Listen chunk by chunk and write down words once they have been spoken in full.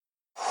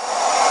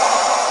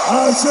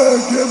I said,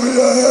 give me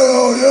a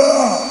hell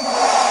yeah.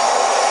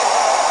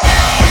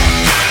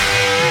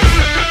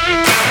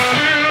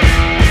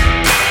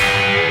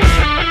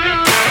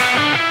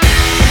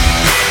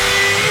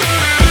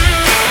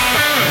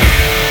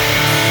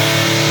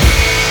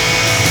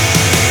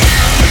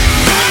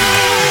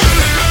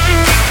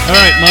 All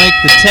right, Mike,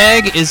 the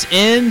tag is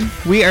in.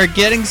 We are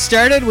getting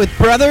started with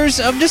Brothers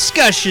of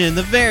Discussion,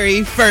 the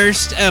very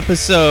first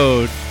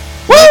episode.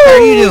 Woo! Mike, how are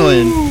you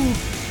doing?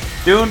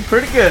 Doing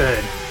pretty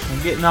good.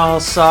 I'm getting all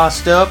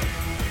sauced up.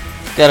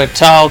 Got a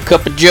tall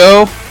cup of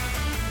Joe.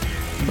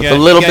 With a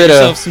little bit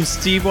yourself of some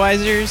Steve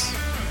Weisers.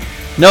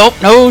 Nope,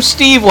 no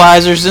Steve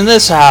Weisers in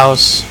this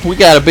house. We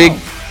got a big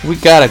we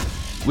got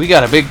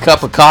a big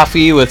cup of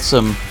coffee with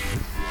some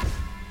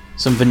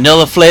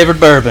vanilla flavored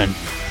bourbon.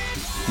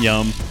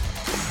 Yum.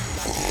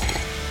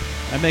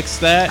 I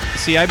mixed that.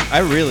 See, I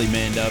really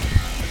manned up.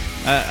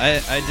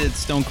 I did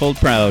Stone Cold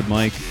Proud,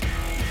 Mike.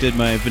 Did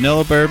my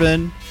vanilla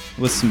bourbon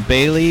with some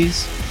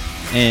Baileys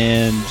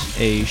and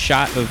a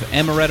shot of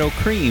amaretto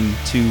cream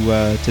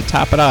to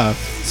top it off.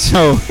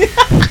 So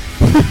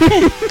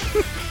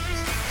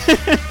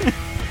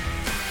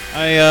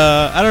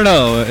I don't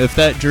know if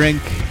that drink.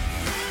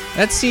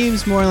 That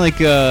seems more like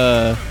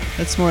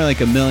that's more like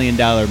 $1 million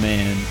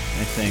man,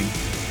 I think,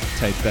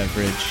 type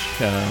beverage,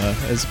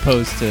 as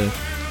opposed to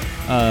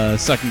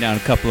sucking down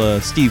a couple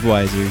of Steve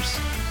Weisers.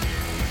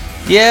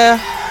 Yeah,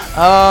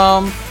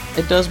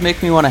 it does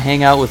make me want to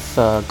hang out with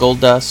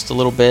Goldust a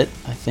little bit.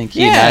 I think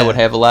he and I would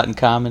have a lot in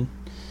common.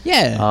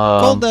 Yeah,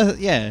 Goldust.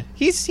 Yeah,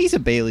 he's a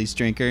Bailey's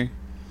drinker.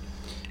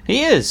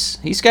 He is.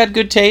 He's got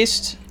good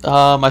taste.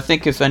 I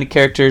think if any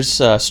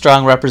character's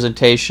strong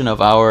representation of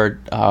our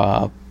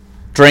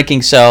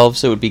drinking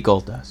selves, it would be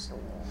Goldust.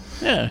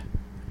 Yeah,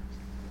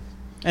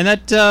 and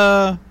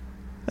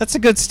that's a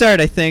good start,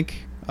 I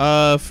think,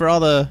 for all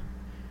the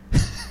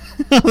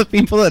all the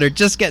people that are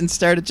just getting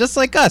started, just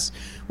like us,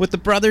 with the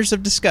Brothers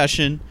of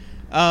Discussion.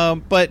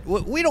 But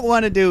what we don't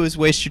want to do is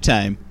waste your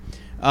time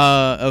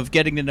of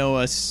getting to know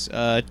us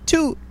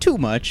too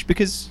much,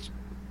 because,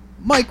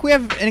 Mike, we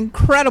have an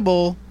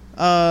incredible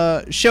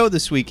show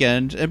this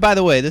weekend. And by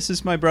the way, this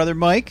is my brother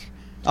Mike.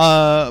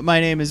 My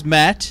name is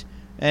Matt,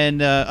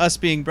 and us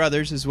being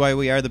brothers is why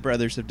we are the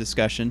Brothers of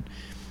Discussion.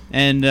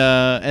 And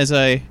as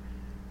I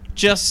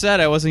just said,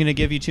 I wasn't going to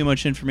give you too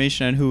much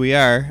information on who we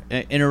are.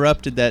 I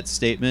interrupted that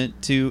statement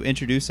to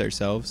introduce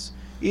ourselves.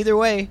 Either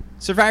way,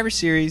 Survivor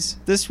Series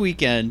this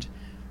weekend.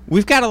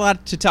 We've got a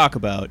lot to talk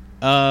about.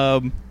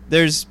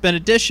 There's been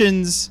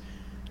additions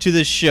to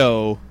this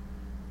show,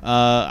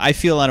 I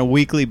feel, on a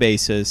weekly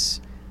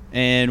basis.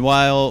 And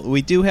while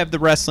we do have the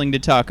wrestling to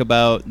talk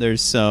about,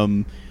 there's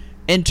some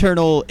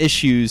internal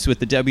issues with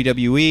the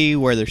WWE,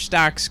 where their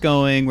stock's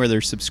going, where their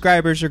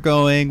subscribers are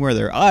going, where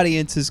their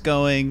audience is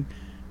going.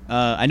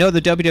 I know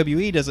the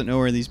WWE doesn't know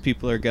where these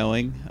people are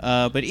going.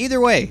 But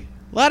either way,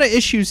 a lot of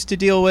issues to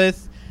deal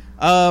with.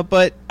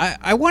 But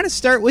I want to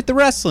start with the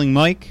wrestling,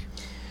 Mike.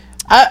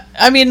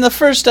 I mean, the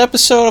first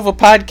episode of a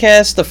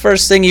podcast, the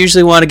first thing you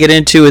usually want to get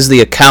into is the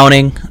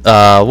accounting.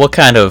 What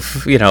kind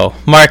of,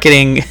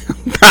 marketing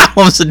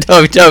problems the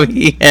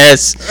WWE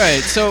has.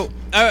 Right. So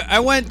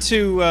I went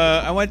to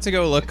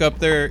go look up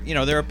their,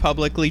 they're a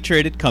publicly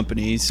traded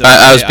company. So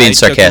I was being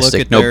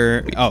sarcastic.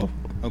 Nope. Oh,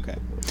 okay.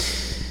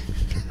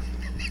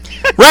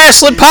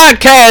 Wrestling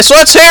podcast.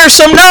 Let's hear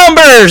some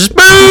numbers.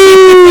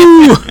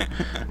 Boo!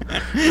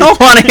 Don't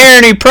want to hear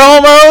any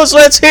promos.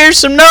 Let's hear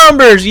some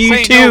numbers.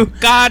 You two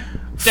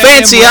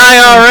fancy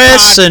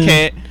IRS and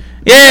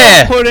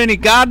yeah. Don't put any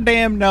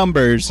goddamn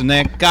numbers in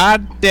that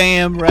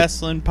goddamn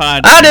wrestling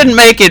podcast. I didn't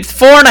make it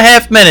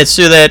 4.5 minutes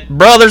through that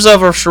Brothers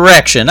of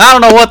Erection. I don't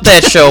know what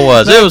that show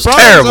was. It was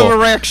terrible. Brothers of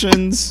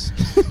Erections.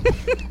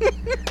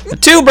 The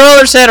two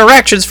brothers had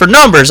erections for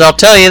numbers. I'll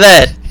tell you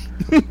that.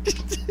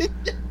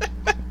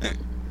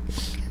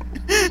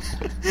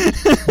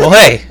 Well,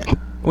 hey,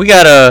 we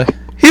got a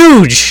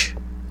huge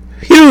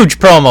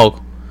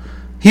promo.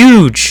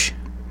 Huge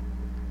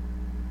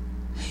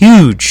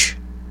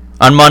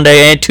on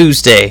Monday and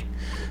Tuesday.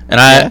 And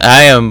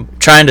I am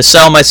trying to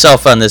sell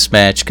myself on this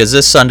match, because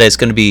this Sunday is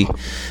going to be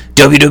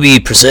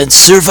WWE Presents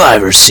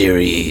Survivor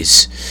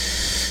Series.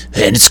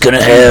 And it's going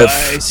to have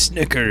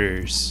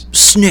Snickers,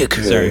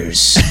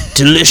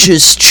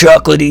 delicious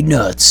chocolatey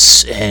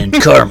nuts and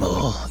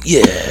caramel.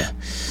 Yeah.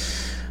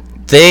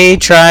 They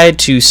tried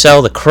to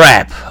sell the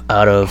crap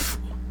out of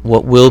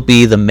what will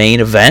be the main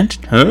event?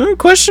 Huh?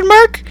 Question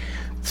mark?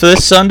 For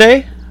this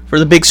Sunday, for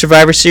the big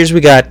Survivor Series, we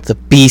got the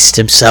Beast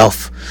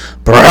himself,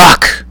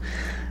 Brock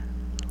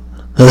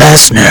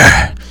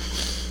Lesnar.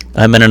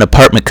 I'm in an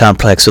apartment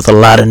complex with a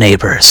lot of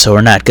neighbors, so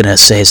we're not gonna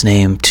say his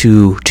name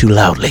too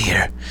loudly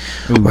here.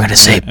 We're gonna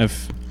say,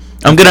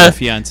 I'm gonna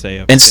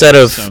fiance instead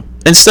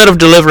of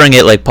delivering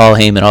it like Paul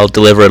Heyman, I'll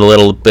deliver it a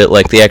little bit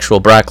like the actual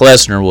Brock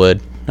Lesnar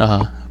would.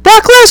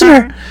 Brock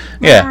Lesnar!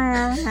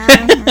 Yeah.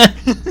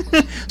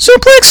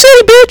 Suplex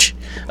City, bitch!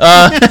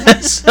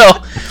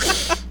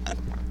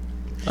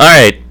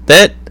 Alright,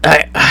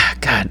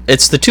 God,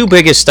 it's the two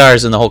biggest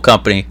stars in the whole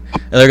company,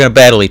 and they're gonna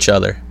battle each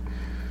other.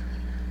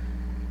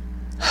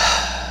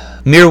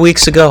 mere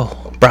weeks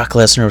ago, Brock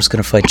Lesnar was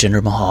going to fight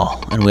Jinder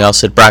Mahal, and we all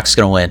said Brock's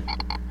going to win,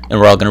 and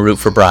we're all going to root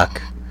for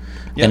Brock.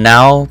 Yep. And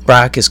now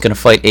Brock is going to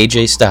fight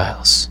AJ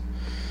Styles.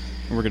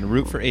 And we're going to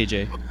root for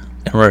AJ.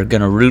 And we're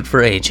going to root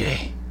for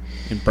AJ.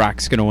 And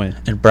Brock's going to win.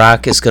 And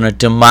Brock is going to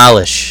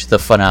demolish the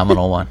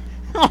Phenomenal One.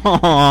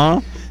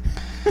 Aww.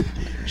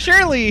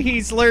 Surely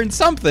he's learned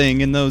something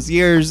in those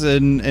years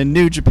in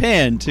New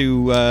Japan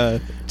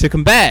to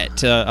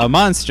combat a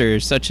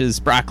monster such as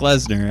Brock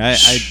Lesnar.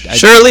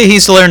 Surely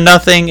he's learned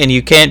nothing, and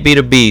you can't beat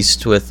a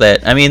beast with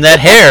that. I mean, that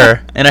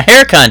hair, in a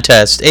hair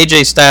contest,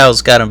 AJ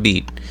Styles got him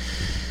beat.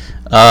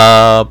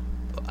 I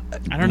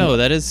don't know.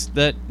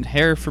 That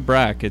hair for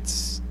Brock.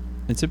 It's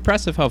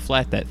impressive how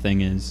flat that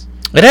thing is.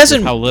 It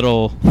hasn't. How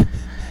little.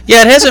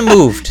 Yeah, it hasn't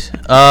moved.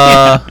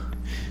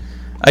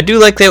 I do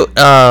like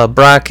that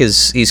Brock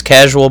he's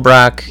casual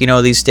Brock,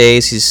 these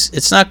days.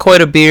 It's not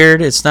quite a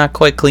beard, it's not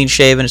quite clean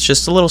shaven, it's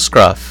just a little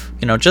scruff.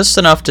 Just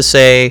enough to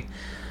say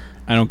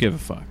I don't give a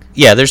fuck.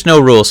 Yeah, there's no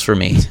rules for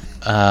me.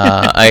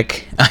 I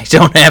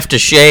don't have to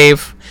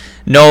shave.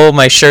 No,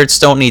 my shirts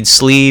don't need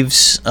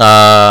sleeves.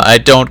 I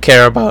don't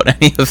care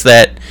about any of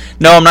that.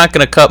 No, I'm not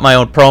going to cut my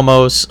own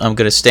promos. I'm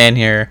going to stand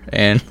here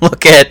and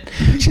look at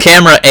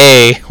camera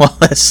A while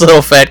this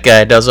little fat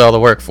guy does all the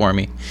work for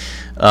me.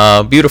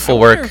 Beautiful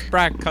work. If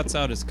Brock cuts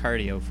out his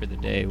cardio for the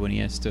day when he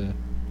has to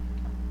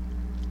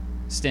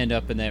stand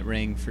up in that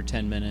ring for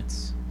 10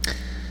 minutes.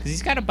 Because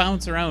he's got to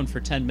bounce around for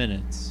 10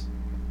 minutes.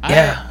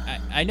 Yeah.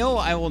 I know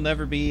I will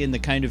never be in the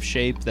kind of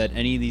shape that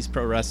any of these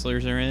pro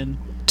wrestlers are in.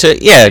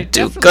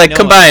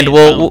 Combined,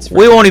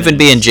 we won't even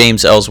be in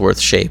James Ellsworth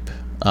shape.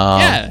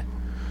 Yeah.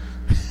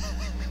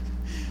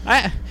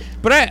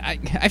 But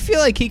I feel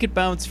like he could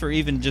bounce for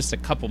even just a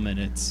couple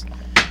minutes.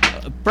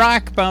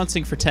 Brock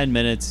bouncing for 10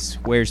 minutes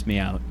wears me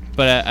out.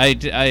 But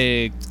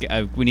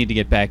we need to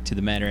get back to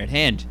the matter at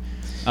hand.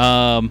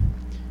 I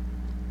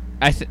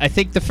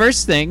think the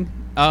first thing,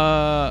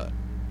 how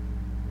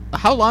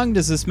long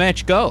does this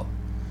match go?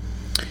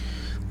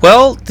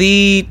 Well,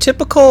 the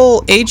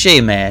typical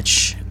AJ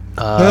match.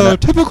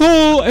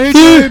 Typical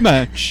AJ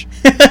match.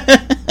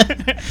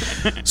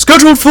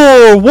 Scheduled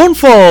for one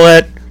fall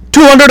at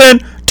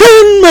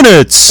 210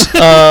 minutes.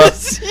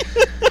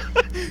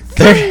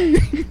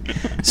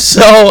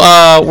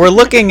 So we're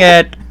looking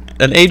at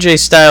an AJ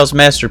Styles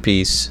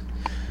masterpiece.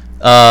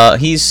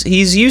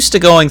 He's used to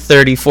going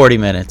 30, 40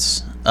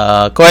 minutes.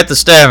 Quite the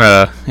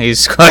stamina.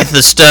 He's quite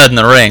the stud in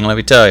the ring, let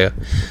me tell you.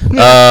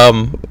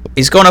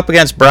 He's going up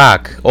against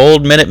Brock,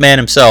 old Minuteman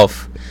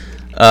himself,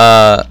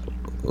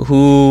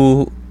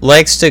 who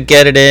likes to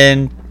get it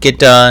in, get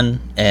done,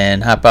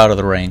 and hop out of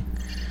the ring.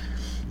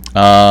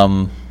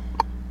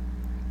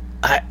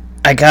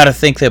 I gotta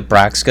think that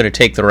Brock's gonna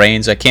take the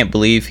reins. I can't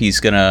believe he's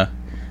gonna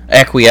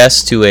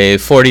acquiesce to a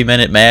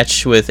 40-minute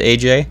match with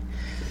AJ.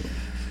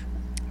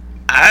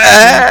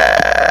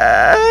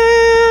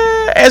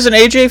 As an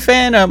AJ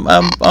fan,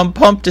 I'm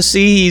pumped to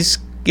see he's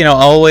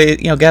always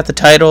got the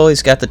title.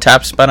 He's got the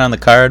top spot on the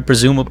card,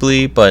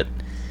 presumably, but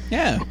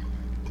yeah,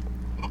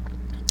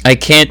 I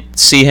can't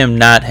see him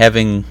not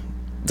having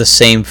the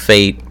same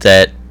fate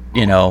that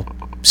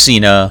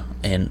Cena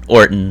and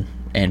Orton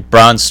and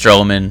Braun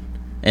Strowman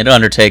and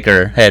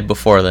Undertaker had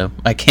before them.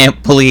 I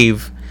can't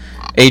believe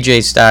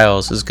AJ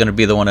Styles is going to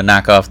be the one to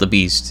knock off the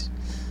Beast.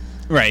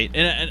 Right,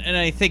 and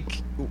I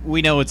think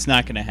we know it's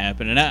not going to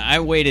happen. And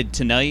I waited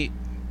tonight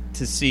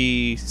to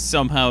see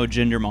somehow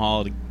Jinder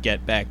Mahal to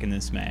get back in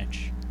this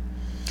match.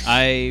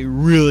 I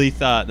really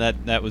thought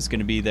that was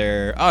going to be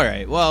there. All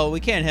right, well, we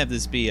can't have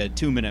this be a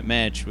 2-minute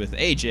match with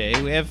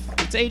AJ.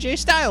 It's AJ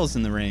Styles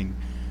in the ring.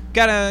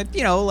 Gotta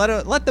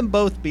let them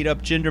both beat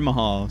up Jinder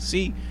Mahal.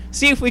 See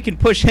if we can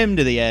push him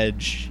to the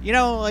edge.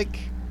 I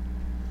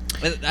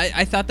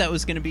thought that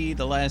was going to be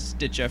the last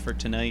ditch effort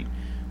tonight,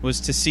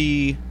 was to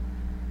see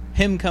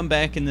him come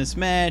back in this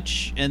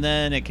match, and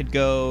then it could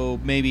go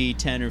maybe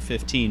 10 or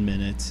 15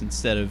 minutes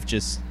instead of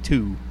just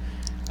 2.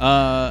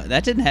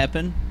 That didn't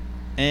happen,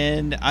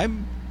 and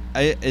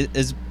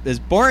as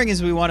boring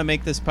as we want to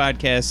make this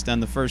podcast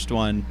on the first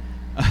one,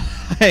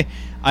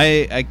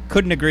 I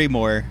couldn't agree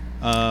more.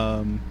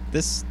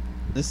 This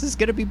is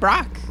gonna be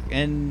Brock,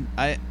 and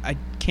I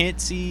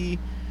can't see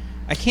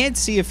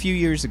a few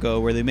years ago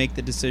where they make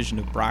the decision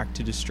of Brock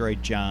to destroy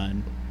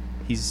John.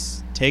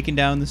 He's taken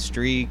down the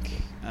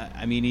streak.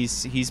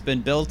 He's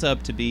been built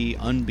up to be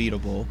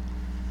unbeatable.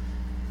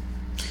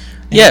 And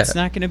yeah, it's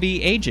not going to be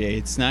AJ.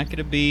 It's not going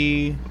to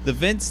be the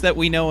Vince that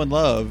we know and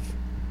love.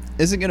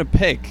 Isn't going to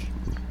pick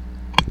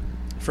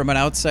from an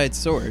outside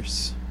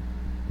source.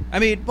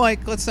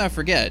 Mike, let's not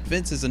forget,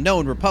 Vince is a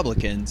known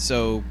Republican,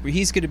 so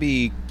he's going to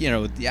be,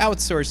 the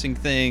outsourcing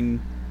thing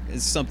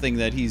is something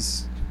that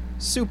he's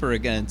super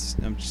against.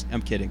 I'm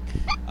kidding.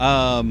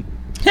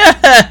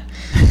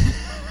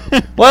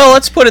 Well,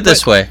 let's put it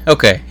this way.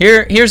 Okay,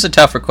 here's a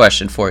tougher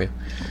question for you.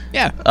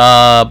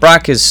 Yeah.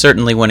 Brock is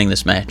certainly winning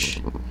this match.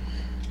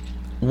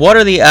 What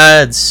are the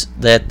odds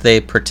that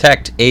they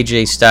protect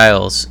AJ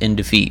Styles in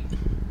defeat?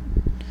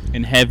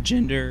 And have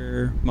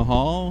Jinder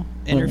Mahal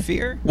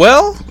interfere?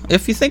 Well,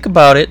 if you think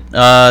about it,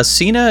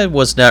 Cena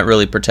was not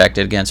really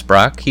protected against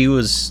Brock. He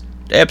was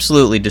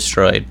absolutely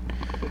destroyed.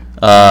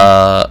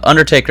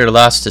 Undertaker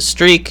lost his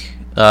streak.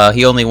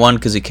 He only won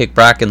because he kicked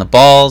Brock in the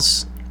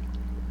balls.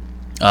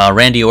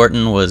 Randy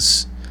Orton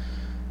was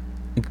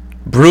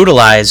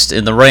brutalized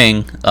in the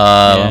ring.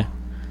 Yeah.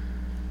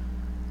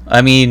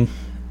 I mean,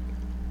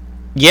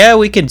 yeah,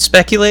 we can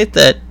speculate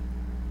that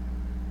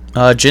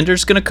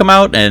Jinder's going to come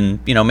out and,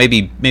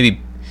 maybe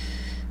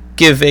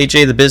give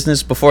AJ the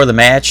business before the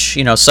match,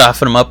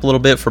 soften him up a little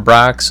bit for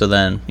Brock. So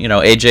then,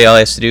 AJ, all he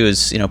has to do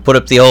is, put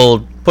up the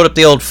old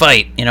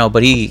fight,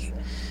 but he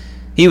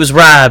was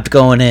robbed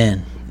going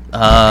in.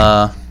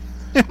 But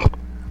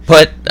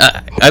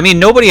I mean,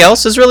 nobody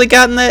else has really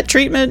gotten that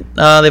treatment.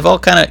 They've all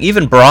kind of,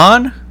 even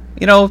Braun,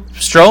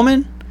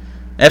 Strowman,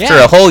 after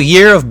a whole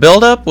year of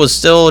build-up, was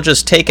still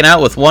just taken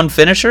out with one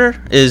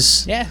finisher.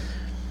 Yeah.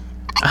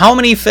 How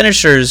many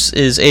finishers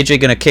is AJ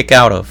gonna kick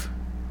out of?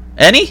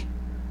 Any?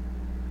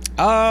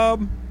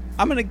 I'm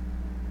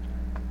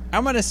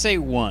gonna say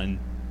one.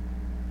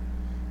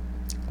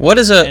 What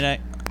is And I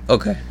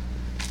okay?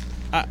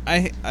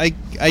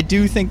 I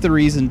do think the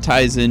reason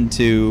ties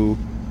into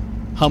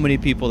how many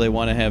people they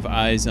want to have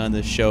eyes on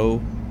the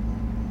show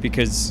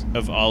because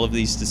of all of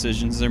these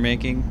decisions they're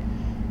making.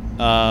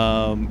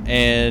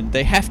 And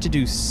they have to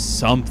do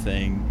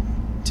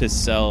something to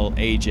sell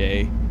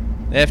AJ.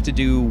 They have to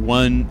do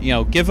one,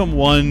 give him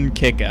one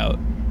kick out.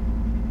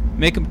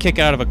 Make him kick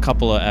out of a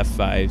couple of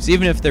F5s,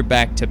 even if they're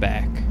back to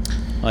back.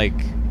 Like,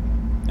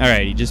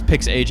 alright, he just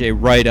picks AJ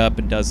right up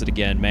and does it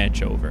again,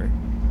 match over.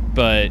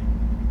 But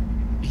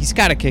he's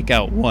got to kick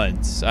out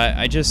once.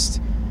 I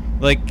just,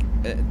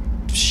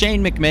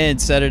 Shane McMahon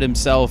said it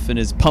himself in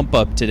his pump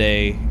up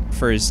today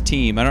for his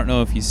team. I don't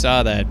know if you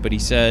saw that, but he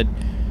said,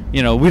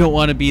 we don't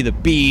want to be the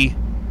B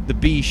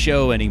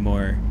show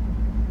anymore.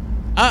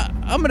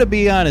 I'm going to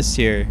be honest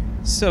here.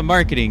 It's a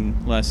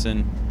marketing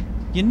lesson.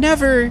 You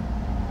never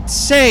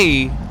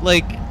say,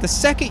 the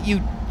second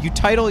you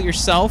title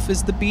yourself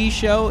as the B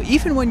show,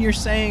 even when you're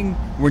saying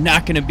we're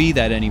not going to be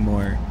that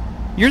anymore,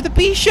 you're the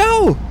B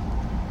show.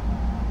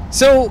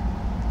 So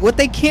what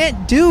they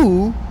can't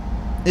do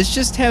is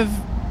just have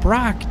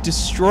Brock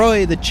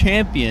destroy the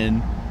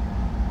champion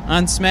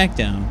on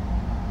SmackDown.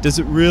 Does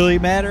it really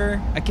matter?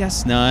 I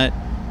guess not.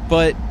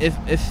 But if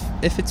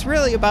it's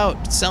really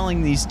about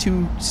selling these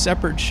two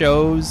separate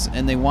shows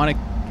and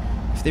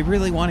if they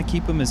really want to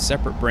keep them as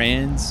separate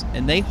brands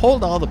and they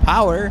hold all the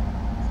power,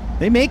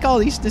 they make all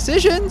these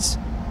decisions.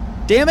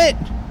 Damn it.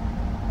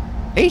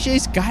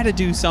 AJ's got to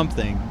do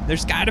something.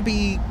 There's got to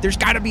be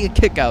a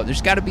kick out.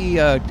 There's got to be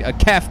a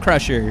calf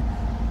crusher.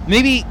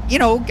 Maybe,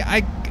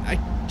 I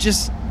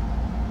guess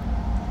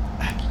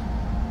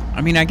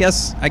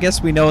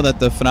we know that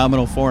the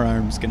phenomenal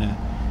forearm's going to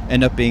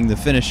end up being the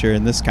finisher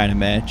in this kind of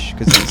match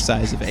because of the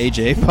size of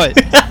AJ, but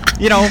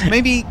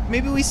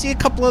maybe we see a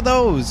couple of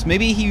those.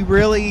 Maybe he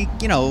really,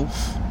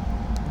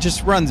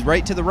 just runs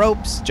right to the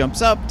ropes,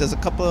 jumps up, does a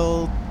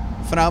couple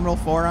phenomenal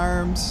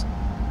forearms.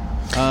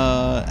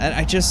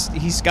 And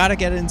he's got to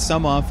get in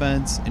some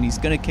offense, and he's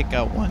going to kick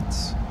out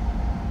once.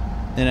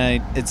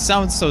 And it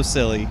sounds so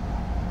silly,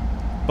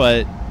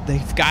 but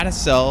they've got to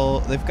sell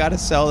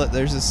that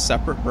there's a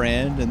separate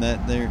brand and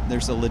that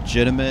there's a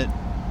legitimate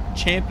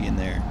champion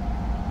there.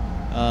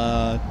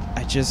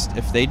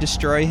 If they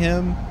destroy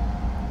him,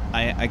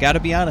 I gotta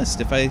be honest,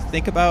 if I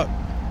think about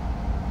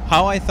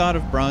how I thought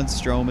of Braun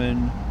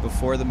Strowman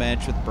before the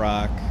match with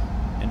Brock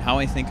and how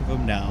I think of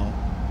him now,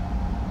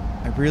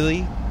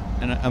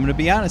 and I'm gonna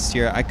be honest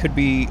here, I could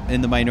be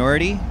in the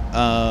minority,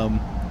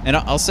 and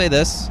I'll say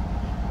this,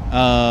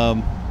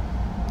 I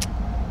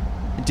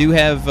do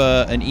have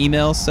an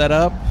email set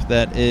up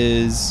that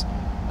is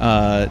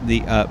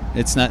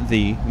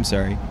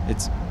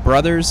it's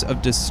Brothers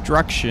of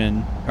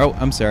Destruction. Oh,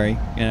 I'm sorry.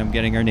 And I'm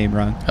getting our name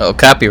wrong. Oh,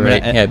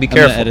 copyright. Yeah, be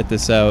careful. I'm going to edit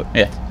this out.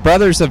 Yeah.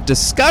 Brothers of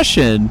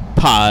Discussion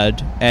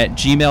Pod at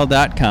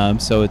gmail.com.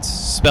 So it's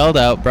spelled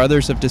out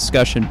Brothers of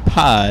Discussion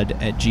Pod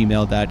at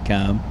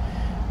gmail.com.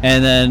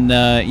 And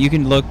then you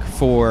can look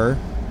for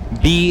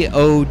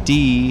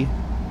BOD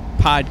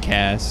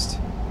Podcast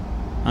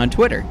on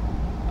Twitter.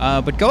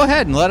 But go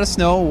ahead and let us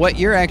know what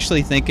you're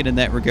actually thinking in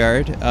that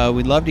regard.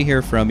 We'd love to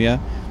hear from you.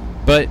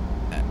 But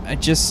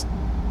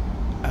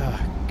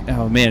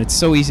oh man, it's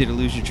so easy to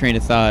lose your train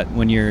of thought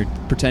when you're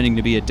pretending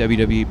to be a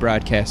WWE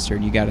broadcaster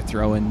and you got to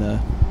throw in the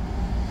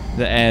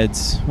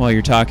ads while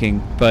you're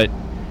talking. But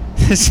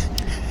this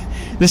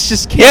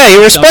just can't. Yeah,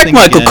 you respect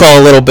Michael Cole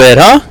a little bit,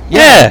 huh?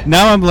 Yeah.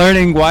 Now I'm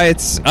learning why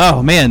it's.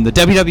 Oh man, the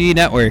WWE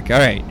Network. All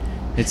right,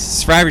 it's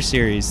Survivor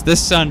Series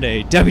this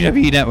Sunday.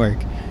 WWE Network.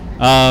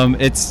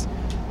 It's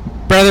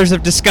Brothers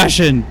of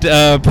Discussion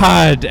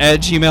Pod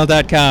at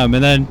gmail.com,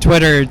 and then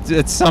Twitter.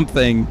 It's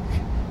something.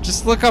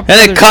 Just look up.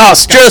 And it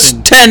costs just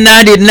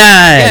 $10.99.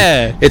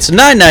 Yeah. It's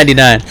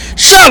 $9.99.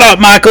 Shut up,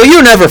 Michael.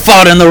 You never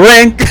fought in the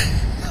ring.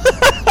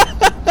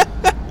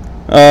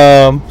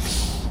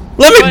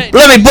 Let me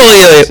bully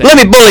you. Let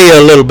me bully you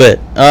a little bit.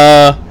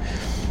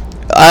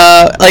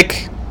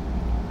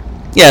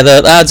 Yeah,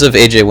 the odds of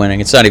AJ winning,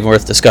 it's not even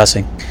worth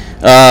discussing.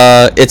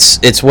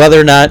 It's whether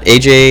or not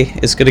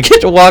AJ is going to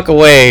get to walk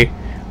away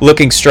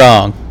looking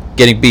strong,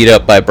 getting beat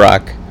up by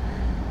Brock.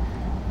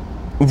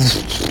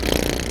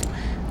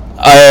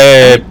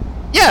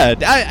 Yeah,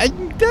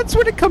 that's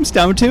what it comes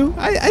down to.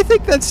 I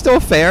think that's still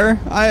fair.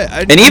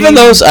 And even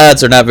those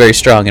odds are not very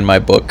strong in my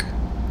book.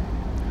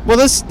 Well,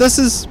 this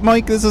is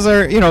Mike. This is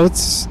our.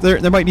 It's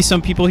there might be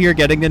some people here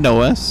getting to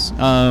know us.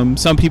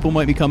 Some people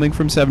might be coming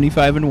from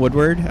 75 and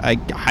Woodward. I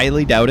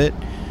highly doubt it.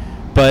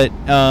 But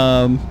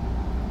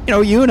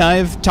you and I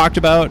have talked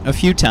about a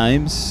few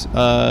times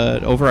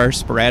over our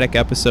sporadic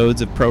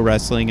episodes of pro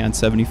wrestling on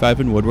 75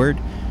 and Woodward.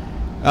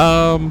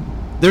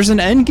 There's an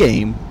end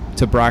game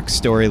to Brock's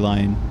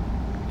storyline,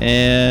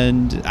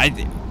 and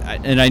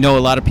I know a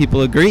lot of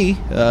people agree.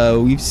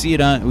 We see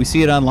it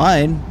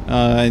online.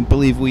 I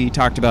believe we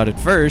talked about it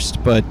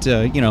first, but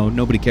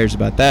nobody cares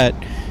about that.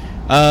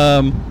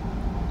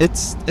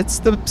 It's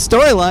the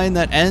storyline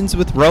that ends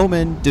with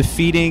Roman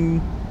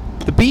defeating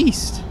the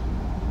Beast.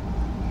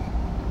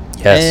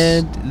 Yes,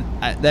 and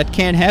that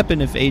can't happen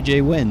if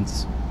AJ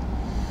wins.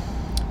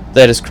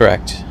 That is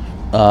correct.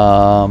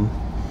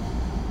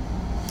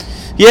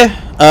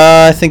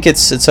 I think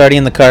it's already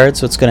in the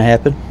cards what's going to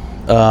happen.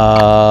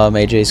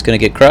 AJ's going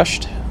to get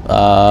crushed.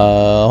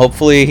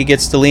 Hopefully he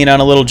gets to lean on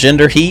a little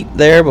Jinder heat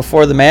there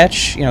before the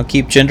match.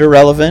 Keep Jinder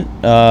relevant.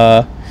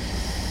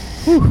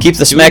 Keep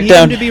the SmackDown... Do we need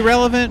him to be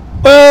relevant?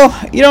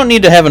 Well, you don't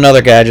need to have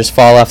another guy just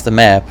fall off the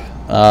map.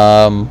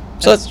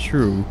 That's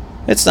true.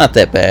 It's not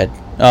that bad.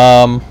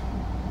 I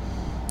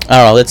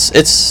don't know.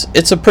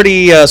 It's a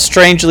pretty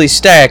strangely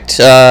stacked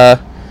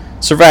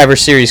Survivor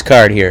Series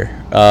card here.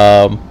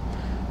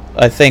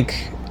 I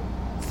think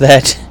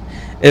that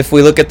if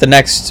we look at the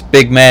next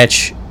big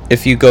match,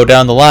 if you go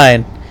down the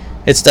line,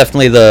 it's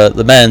definitely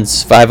the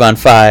men's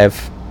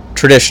 5-on-5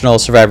 traditional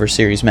Survivor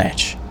Series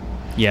match.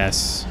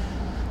 Yes.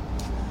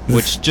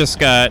 Which just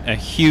got a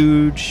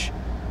huge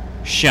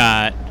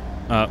shot.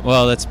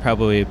 Well, that's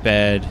probably a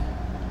bad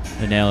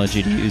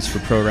analogy to use for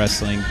pro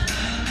wrestling.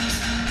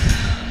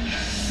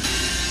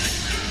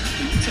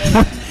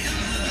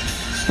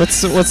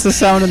 What's the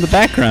sound in the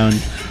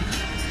background?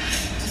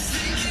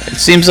 It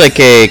seems like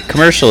a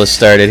commercial has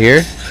started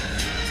here.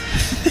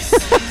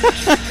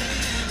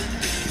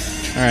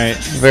 All right.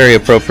 Very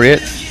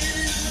appropriate.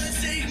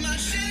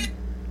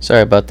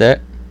 Sorry about that.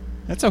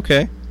 That's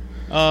okay.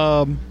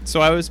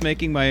 So I was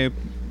making my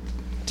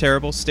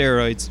terrible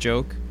steroids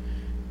joke,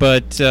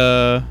 but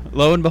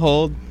lo and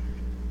behold,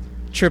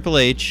 Triple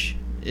H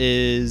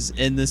is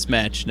in this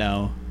match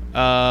now.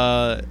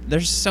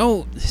 This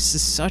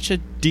is such a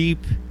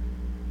deep,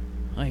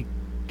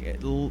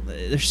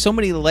 there's so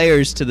many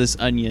layers to this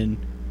onion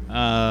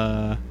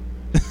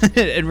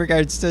in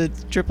regards to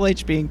Triple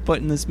H being put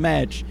in this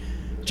match,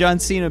 John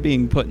Cena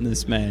being put in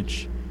this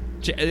match.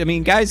 I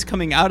mean, guys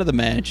coming out of the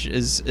match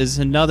is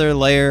another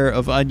layer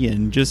of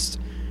onion. Just,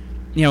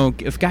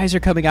 if guys are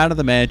coming out of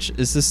the match,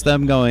 is this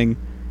them going,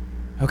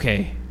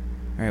 okay,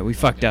 all right, we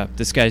fucked up.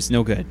 This guy's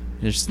no good.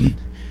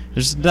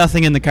 There's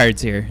nothing in the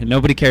cards here, and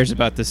nobody cares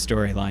about this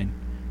storyline.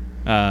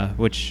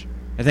 Which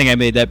I think I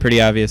made that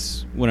pretty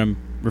obvious what I'm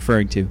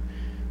referring to.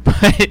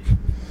 But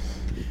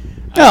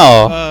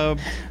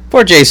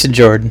poor Jason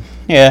Jordan.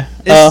 Yeah.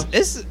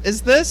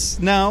 Is this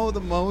now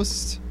the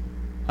most?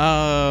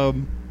 I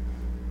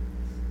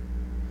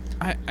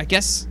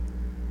guess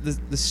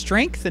the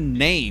strength in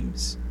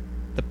names,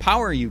 the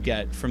power you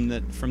get from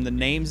the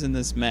names in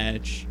this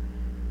match.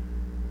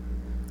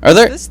 Is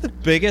this the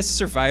biggest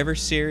Survivor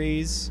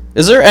Series?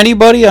 Is there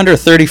anybody under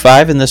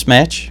 35 in this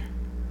match?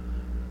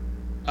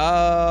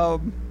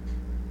 Kurt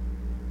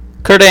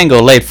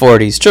Angle, late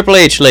 40s. Triple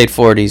H, late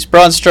 40s.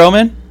 Braun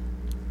Strowman?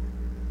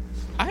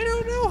 I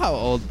don't know how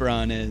old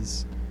Braun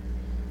is.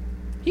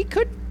 He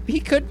could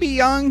be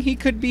young. He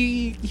could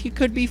be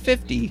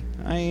 50.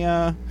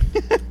 I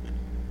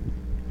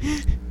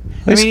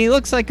mean, he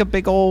looks like a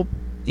big old.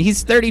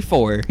 He's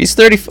 34. He's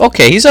 30.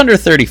 Okay, he's under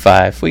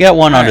 35. We got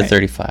one under right.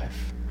 35.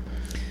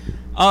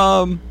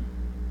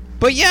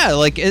 But yeah,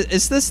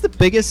 is this the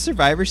biggest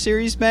Survivor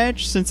Series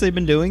match since they've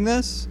been doing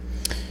this?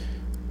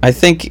 I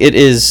think it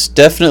is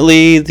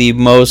definitely the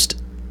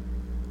most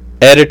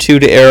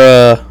Attitude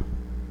Era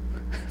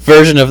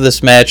version of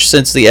this match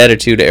since the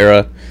Attitude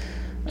Era.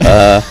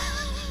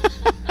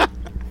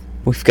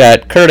 We've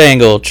got Kurt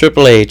Angle,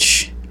 Triple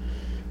H,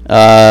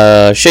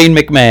 Shane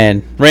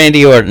McMahon,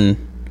 Randy Orton,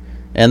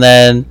 and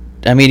then,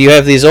 I mean, you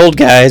have these old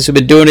guys who've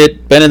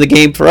been in the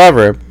game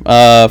forever.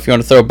 If you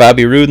want to throw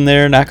Bobby Roode in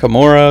there,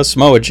 Nakamura,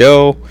 Samoa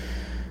Joe.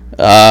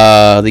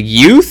 The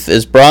youth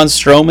is Braun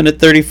Strowman at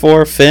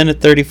 34, Finn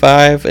at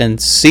 35, and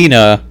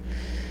Cena.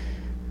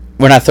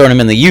 We're not throwing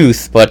him in the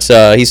youth, but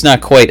he's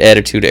not quite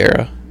Attitude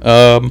Era.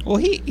 Well,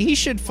 he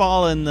should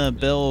fall in the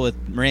bill with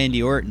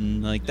Randy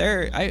Orton.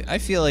 I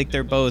feel like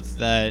they're both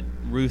that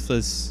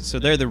ruthless. So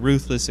they're the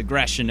ruthless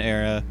aggression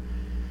era,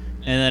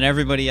 and then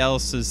everybody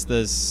else is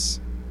this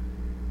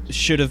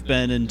should have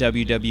been in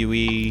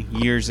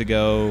WWE years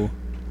ago.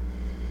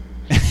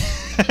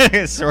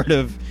 Sort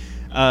of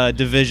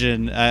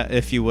division,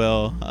 if you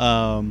will.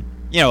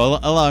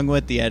 Along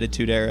with the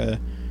Attitude Era.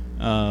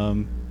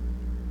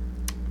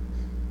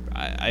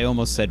 I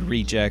almost said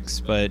rejects,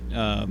 but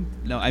no,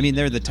 I mean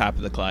they're the top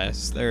of the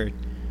class.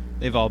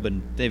 They've all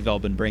been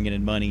bringing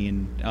in money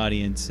and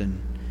audience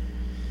and.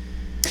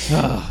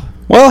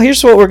 Well,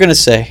 here's what we're gonna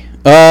say.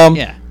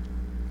 Yeah.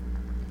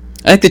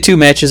 I think the two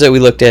matches that we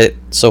looked at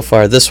so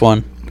far, this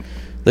one,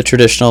 the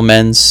traditional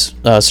men's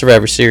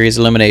Survivor Series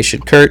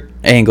elimination, Kurt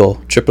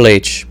Angle, Triple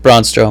H,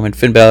 Braun Strowman,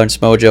 Finn Balor, and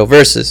Samoa Joe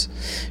versus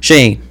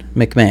Shane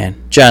McMahon,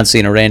 John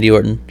Cena, Randy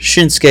Orton,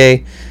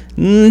 Shinsuke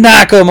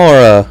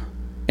Nakamura,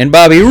 and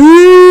Bobby Roode.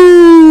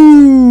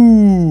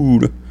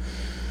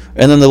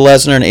 And then the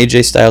Lesnar and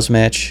AJ Styles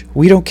match.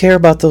 We don't care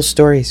about those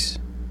stories.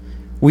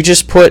 We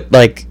just put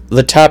like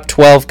the top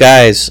 12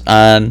 guys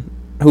on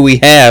who we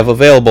have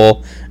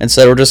available and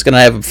said we're just going to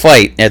have them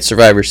fight at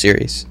Survivor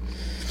Series.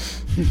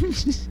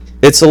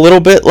 It's a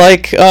little bit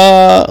like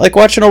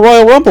watching a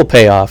Royal Rumble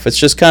payoff. It's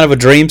just kind of a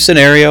dream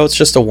scenario. It's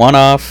just a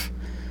one-off.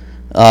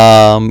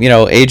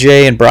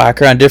 AJ and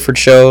Brock are on different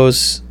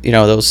shows.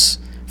 Those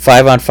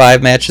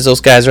 5-on-5 matches, those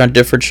guys are on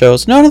different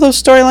shows. None of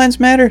those storylines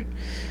matter.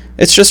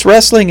 It's just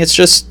wrestling. It's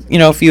just,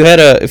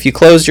 if you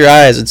closed your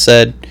eyes and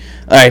said,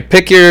 all right,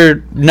 pick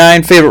your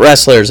 9 favorite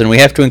wrestlers, and we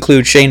have to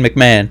include Shane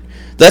McMahon.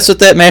 That's what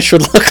that match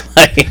would look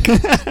like.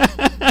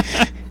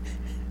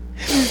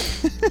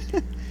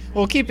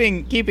 Well,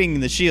 keeping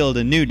the Shield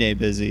and New Day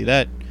busy,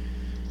 that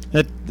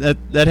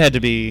had to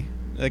be,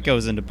 that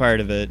goes into part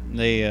of it.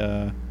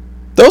 I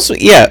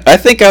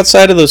think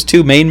outside of those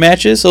 2 main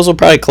matches, those will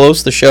probably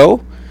close the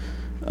show.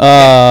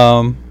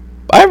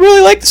 I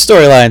really like the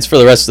storylines for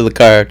the rest of the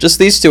card. Just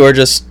these 2 are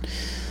just,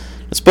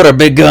 let's put our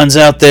big guns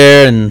out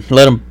there and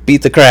let them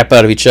beat the crap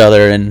out of each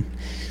other, and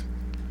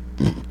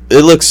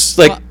it looks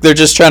like they're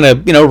just trying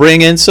to,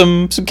 ring in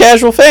some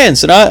casual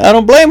fans, and I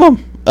don't blame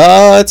them.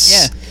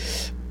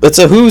 It's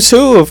a who's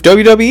who of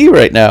WWE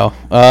right now.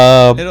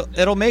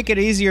 It'll make it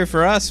easier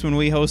for us when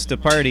we host a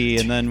party,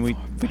 and then we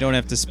don't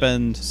have to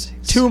spend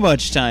too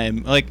much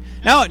time. Like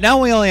now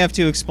we only have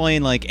to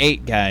explain like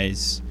 8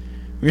 guys,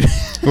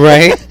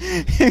 right?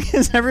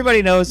 Because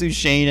everybody knows who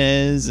Shane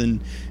is,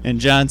 and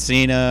John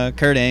Cena,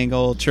 Kurt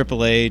Angle,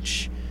 Triple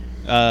H,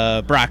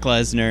 Brock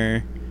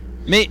Lesnar,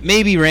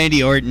 maybe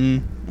Randy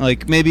Orton.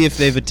 Like maybe if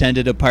they've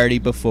attended a party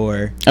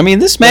before. I mean,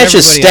 this match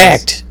is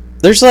stacked.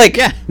 There's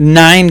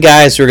 9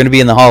 guys who are going to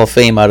be in the Hall of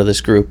Fame out of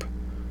this group.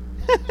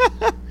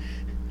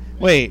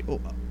 Wait. All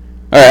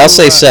right, I'll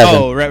say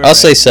 7. I'll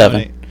say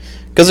 7.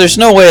 Because there's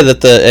no way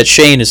that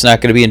Shane is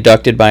not going to be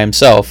inducted by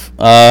himself.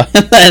 And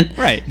then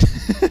right.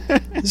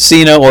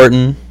 Cena,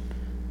 Orton,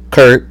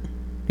 Kurt,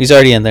 he's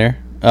already in there.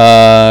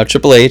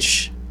 Triple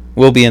H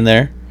will be in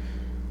there.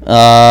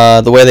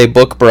 The way they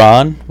book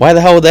Braun, why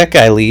the hell would that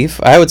guy leave?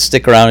 I would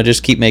stick around and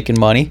just keep making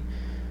money.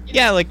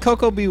 Yeah, like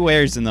Coco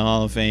Beware's in the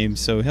Hall of Fame,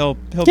 so he'll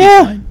be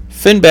fine.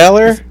 Finn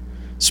Balor,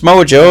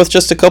 Samoa Joe with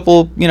just a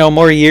couple,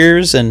 more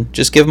years, and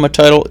just give him a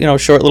title,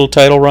 short little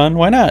title run.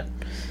 Why not?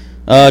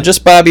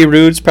 Just Bobby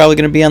Roode's probably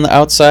going to be on the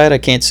outside. I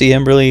can't see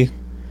him really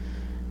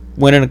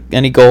winning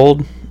any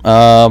gold.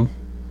 But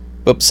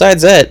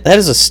besides that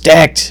is a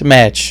stacked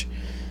match.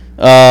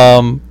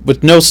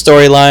 With no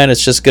storyline.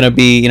 It's just going to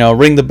be,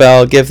 ring the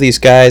bell, give these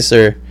guys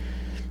their,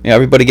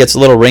 everybody gets a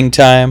little ring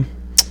time.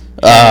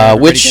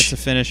 Everybody gets a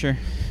finisher.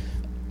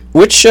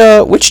 Which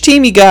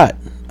team you got?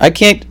 I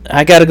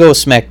got to go with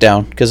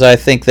SmackDown because I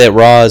think that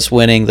Raw is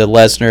winning the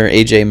Lesnar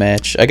AJ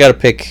match. I got to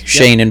pick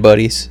Shane and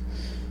buddies.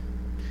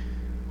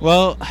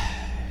 Well,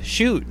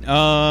 shoot.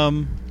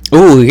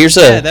 Here's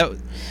a.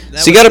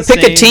 So you got to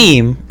pick a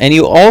team, and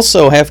you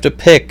also have to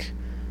pick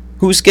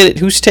who's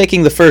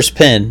taking the first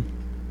pin,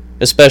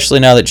 especially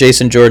now that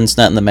Jason Jordan's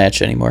not in the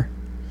match anymore.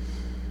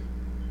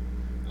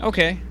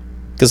 Okay.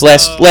 Because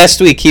last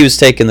week he was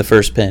taking the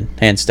first pin,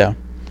 hands down.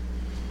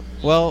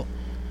 Well,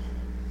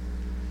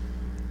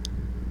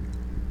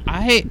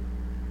 a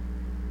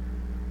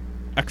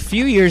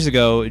few years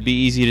ago, it'd be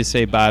easy to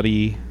say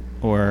Bobby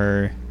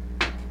or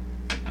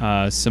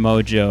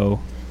Samoa Joe,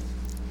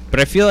 but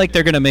I feel like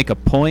they're gonna make a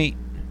point,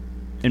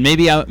 and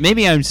maybe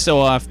I'm so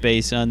off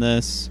base on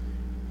this.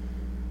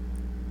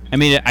 I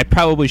mean, I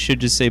probably should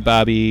just say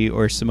Bobby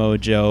or Samoa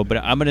Joe, but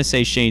I'm gonna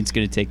say Shane's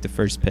gonna take the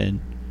first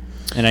pin,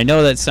 and I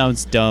know that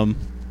sounds dumb.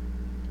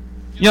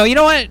 You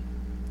know what?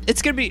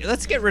 It's gonna be.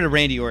 Let's get rid of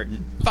Randy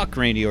Orton. Fuck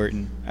Randy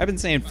Orton. I've been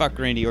saying fuck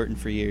Randy Orton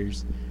for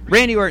years.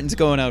 Randy Orton's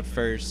going out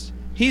first.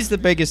 He's the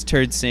biggest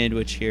turd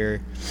sandwich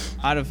here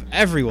out of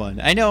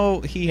everyone. I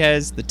know he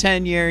has the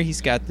tenure.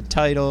 He's got the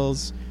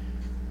titles.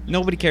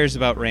 Nobody cares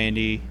about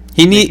Randy.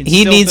 He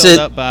needs it.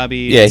 Up Bobby.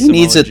 Yeah, he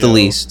needs it the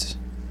least.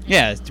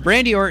 Yeah,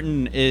 Randy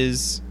Orton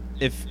is.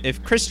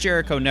 If Chris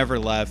Jericho never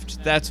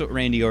left, that's what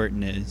Randy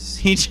Orton is.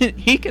 He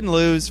can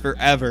lose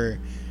forever,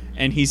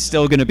 and he's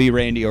still going to be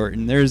Randy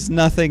Orton. There's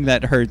nothing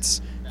that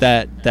hurts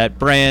that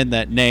brand,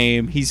 that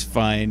name. He's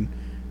fine.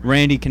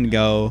 Randy can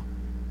go.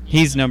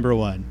 He's number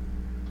one.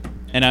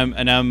 And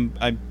I'm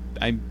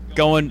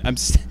going.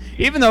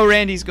 Even though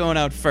Randy's going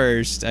out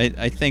first,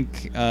 I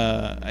think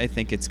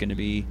it's going to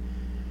be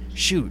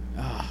shoot,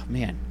 oh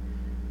man,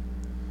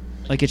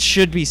 like it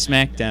should be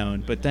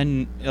SmackDown, but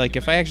then like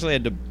if I actually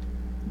had to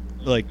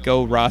like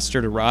go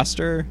roster to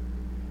roster,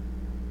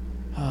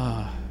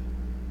 like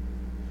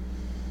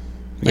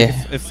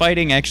Yeah. if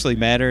fighting actually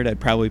mattered, I'd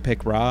probably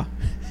pick Raw.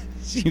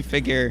 So you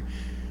figure,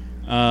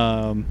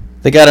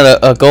 They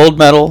got a gold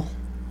medal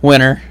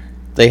winner.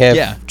 They have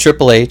Yeah.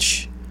 Triple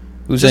H,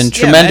 who's in just,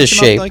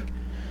 tremendous match 'em up, shape.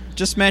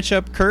 just match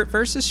up Kurt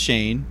versus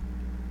Shane,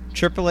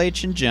 Triple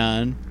H and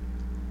John.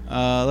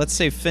 Let's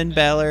say Finn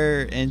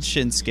Balor and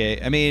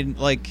Shinsuke. I mean,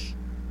 like,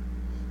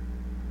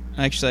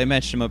 actually, I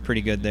matched them up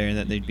pretty good there, and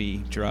that they'd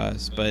be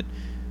draws, but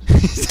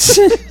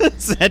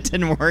that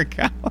didn't work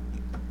out.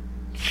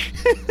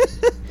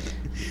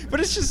 But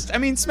it's just, I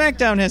mean,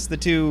 SmackDown has the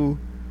two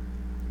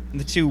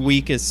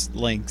weakest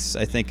links,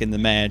 I think, in the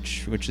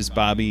match, which is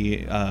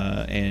Bobby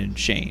and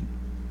Shane,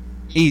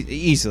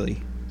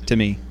 easily to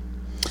me.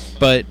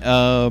 But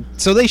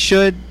so they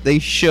should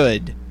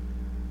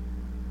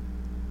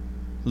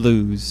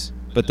lose,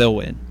 but they'll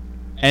win.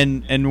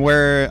 And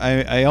where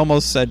I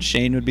almost said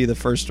Shane would be the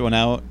first one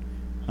out,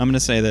 I'm gonna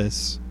say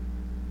this: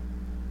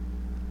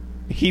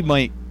 he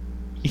might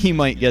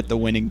get the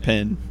winning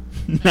pin.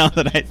 Now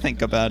that I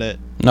think about it,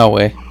 No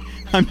way.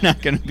 I'm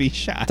not gonna be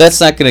shocked. That's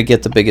not going to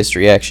get the biggest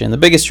reaction. The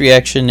biggest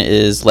reaction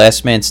is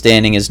Last Man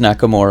Standing is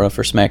Nakamura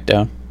for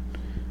SmackDown.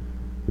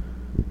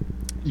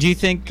 Do you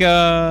think?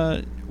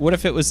 What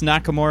if it was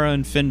Nakamura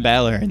and Finn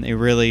Balor, and they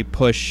really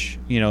push,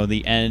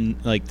 the end,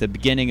 like the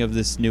beginning of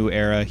this new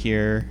era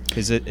here?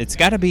 Because it's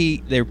got to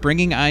be. They're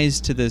bringing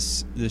eyes to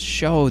this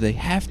show. They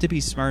have to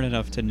be smart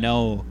enough to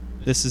know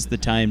this is the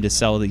time to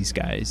sell these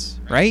guys,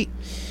 right?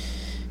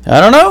 I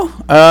don't know.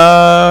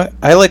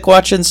 I like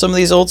watching some of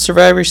these old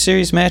Survivor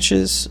Series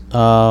matches.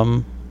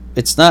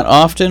 It's not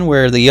often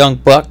where the young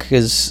buck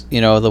is,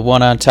 the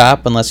one on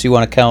top, unless you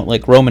want to count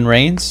like Roman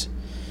Reigns.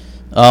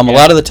 A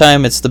lot of the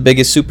time, it's the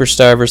biggest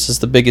superstar versus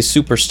the biggest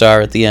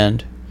superstar at the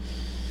end.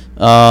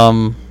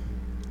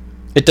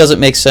 It doesn't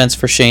make sense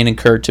for Shane and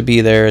Kurt to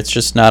be there. It's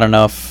just not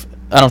enough.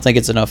 I don't think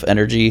it's enough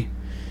energy.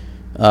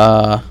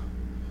 And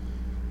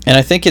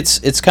I think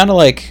it's kind of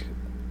like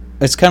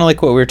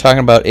what we were talking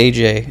about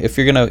AJ. If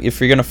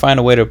you're gonna find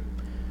a way to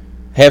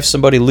have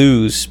somebody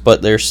lose,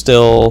 but they're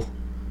still,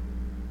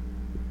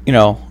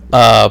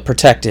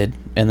 protected,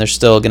 and they're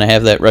still gonna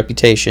have that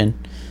reputation.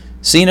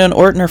 Cena and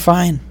Orton are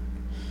fine.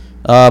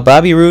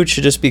 Bobby Roode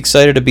should just be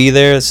excited to be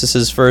there. This is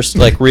his first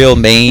real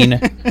main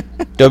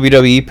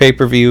WWE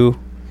pay-per-view.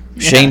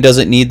 Shane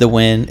doesn't need the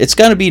win. It's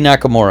gonna be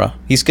Nakamura.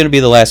 He's gonna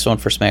be the last one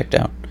for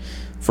SmackDown.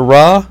 For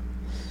Raw,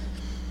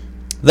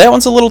 that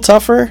one's a little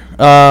tougher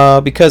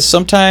because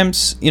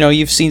sometimes,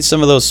 you've seen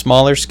some of those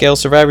smaller scale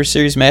Survivor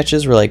Series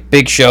matches where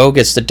Big Show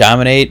gets to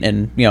dominate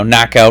and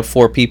knock out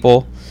 4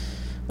 people.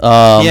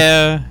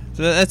 Yeah,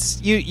 that's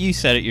you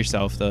said it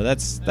yourself though.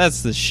 That's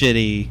the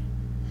shitty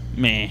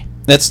meh.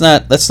 That's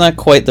not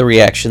quite the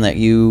reaction that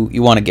you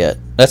want to get.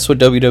 That's what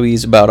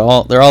WWE's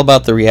about. They're all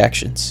about the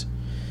reactions.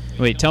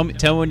 Wait,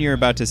 tell when you're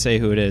about to say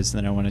who it is,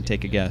 then I want to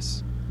take a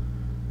guess.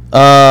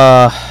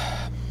 The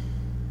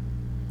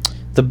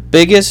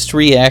biggest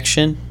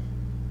reaction,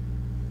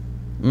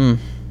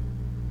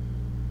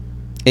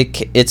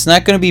 it's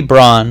not going to be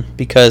Braun,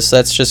 because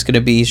that's just going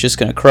to be, he's just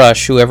going to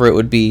crush whoever it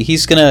would be.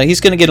 He's gonna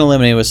get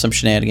eliminated with some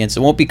shenanigans.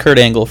 It won't be Kurt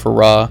Angle for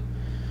Raw.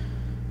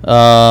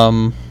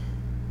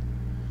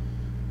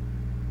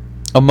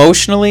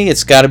 Emotionally,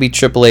 it's got to be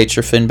Triple H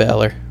or Finn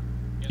Balor.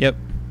 Yep,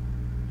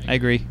 I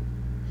agree.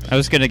 I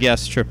was gonna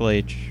guess Triple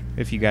H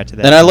if you got to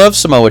that. And I love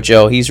Samoa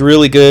Joe. He's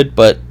really good,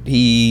 but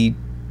he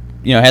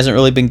hasn't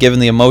really been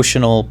given the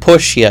emotional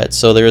push yet,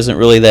 so there isn't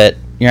really that,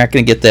 you're not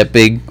going to get that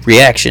big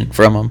reaction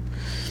from him.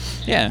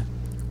 Yeah.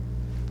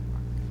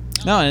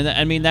 No, and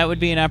I mean, that would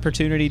be an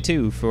opportunity,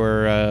 too,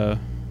 for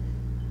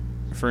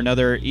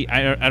another,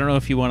 I don't know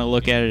if you want to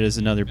look at it as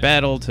another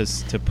battle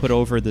to put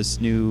over this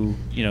new,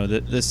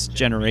 this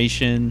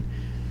generation,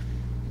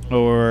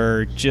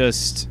 or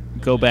just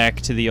go back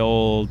to the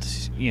old,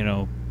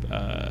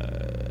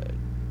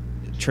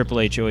 Triple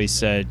H always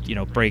said,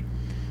 break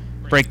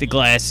the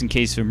glass in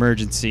case of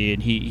emergency,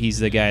 and he's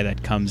the guy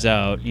that comes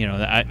out.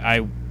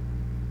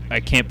 I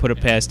can't put it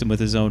past him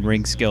with his own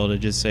ring skill to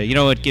just say, you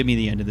know what, give me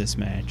the end of this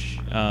match.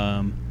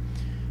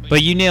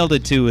 But you nailed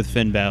it too with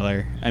Finn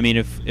Balor. I mean,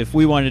 if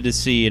we wanted to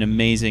see an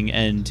amazing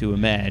end to a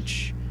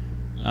match,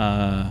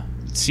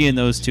 seeing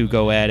those two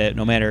go at it,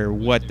 no matter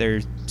what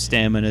their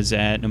stamina's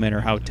at, no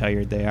matter how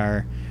tired they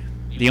are,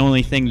 the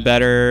only thing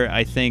better,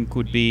 I think,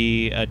 would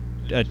be a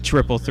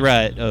triple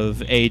threat of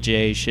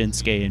AJ,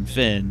 Shinsuke, and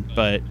Finn,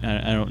 but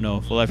I don't know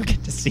if we'll ever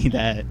get to see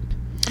that.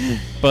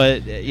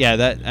 But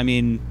yeah,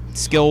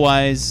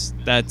 skill-wise,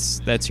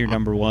 that's your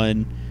number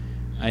one.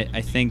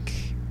 I think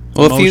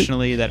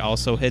emotionally that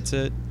also hits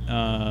it.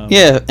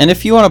 Yeah, and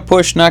if you want to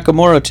push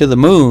Nakamura to the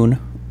moon,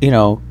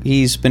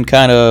 he's been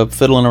kind of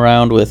fiddling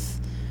around with,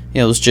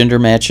 those gender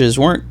matches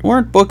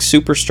weren't booked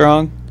super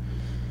strong.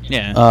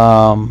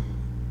 Yeah.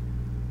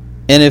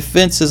 And if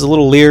Vince is a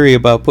little leery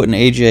about putting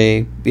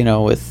AJ,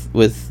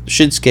 with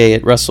Shinsuke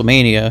at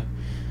WrestleMania,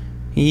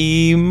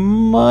 he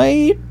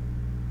might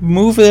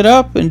move it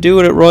up and do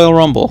it at Royal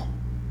Rumble.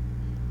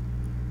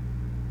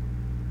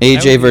 That would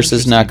AJ be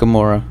versus interesting.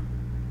 Nakamura.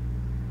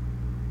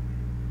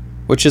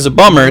 Which is a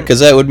bummer, because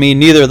that would mean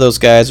neither of those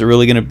guys are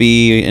really going to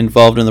be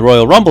involved in the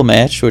Royal Rumble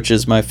match, which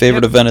is my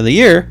favorite event of the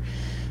year.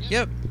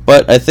 Yep.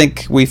 But I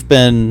think we've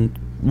been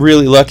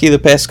really lucky the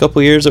past couple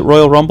of years at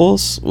Royal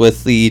Rumbles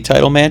with the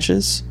title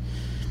matches.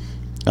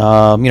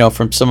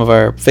 From some of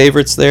our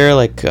favorites there,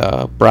 like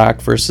Brock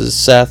versus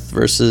Seth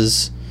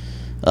versus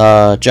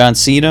John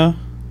Cena,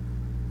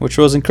 which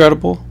was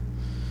incredible.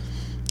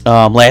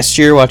 Last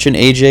year, watching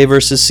AJ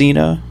versus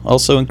Cena,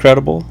 also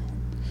incredible.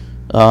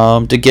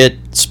 To get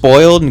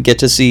spoiled and get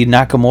to see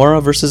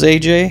Nakamura versus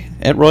AJ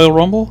at Royal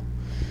Rumble,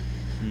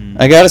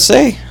 I gotta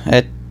say,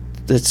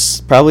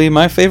 it's probably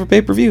my favorite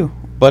pay-per-view.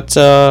 But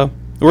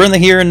we're in the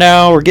here and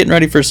now. We're getting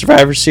ready for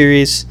Survivor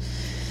Series.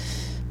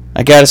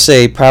 I gotta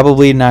say,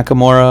 probably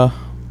Nakamura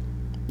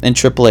and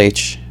Triple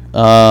H.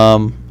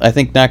 I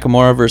think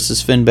Nakamura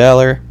versus Finn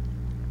Balor.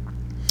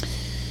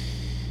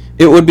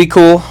 It would be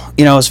cool,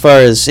 as far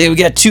as, hey, we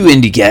got two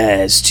indie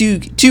guys. Two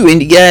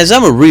indie guys.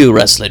 I'm a real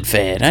wrestling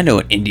fan. I know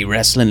what indie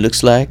wrestling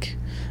looks like.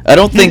 I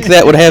don't think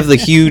that would have the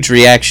huge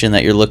reaction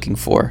that you're looking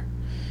for.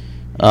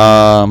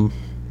 I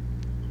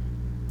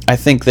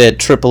think that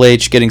Triple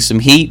H getting some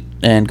heat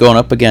and going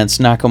up against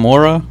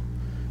Nakamura,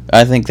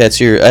 I think that's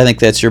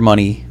your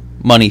money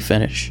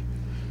finish.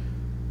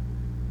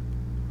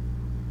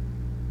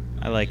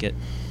 I like it.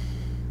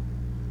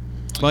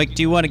 Mike,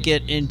 do you want to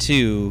get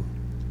into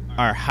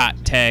our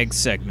hot tag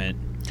segment?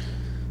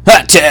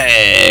 Hot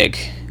tag.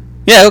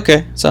 Yeah,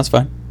 okay, sounds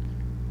fine.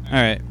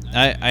 All right.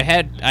 I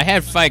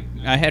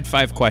had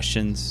five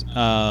questions.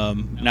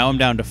 Now I'm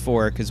down to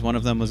 4 because one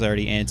of them was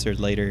already answered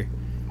later,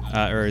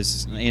 or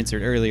is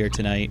answered earlier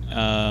tonight.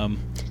 How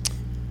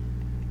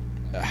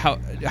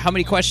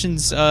many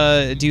questions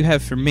do you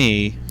have for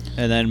me?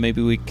 And then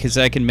maybe because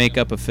I can make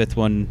up a 5th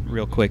one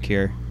real quick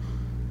here.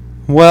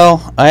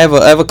 Well, I have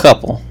a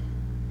couple.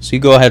 So you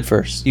go ahead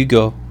first. You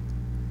go.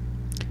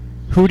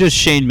 Who does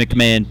Shane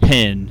McMahon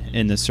pin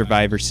in the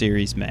Survivor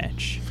Series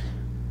match?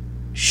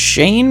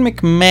 Shane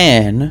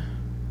McMahon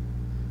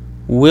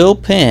will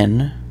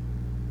pin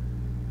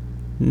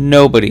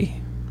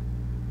nobody.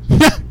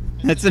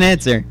 That's an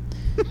answer.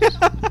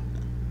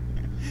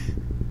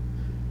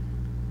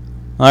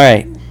 All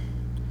right.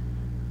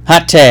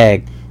 Hot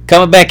tag.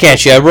 Coming back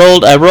at you. I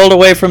rolled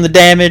away from the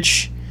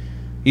damage.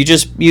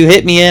 You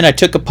hit me in. I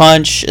took a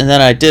punch, and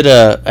then I did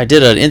an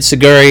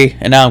enziguri,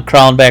 and now I'm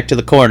crawling back to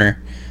the corner.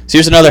 So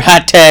here's another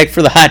hot tag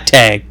for the hot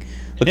tag.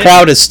 The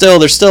crowd is still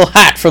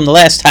hot from the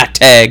last hot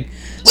tag.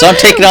 So I'm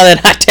taking on that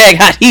hot tag,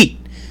 hot heat.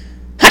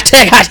 Hot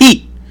tag, hot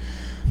heat.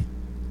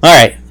 All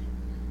right.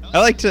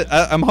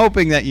 I'm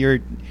hoping that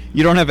you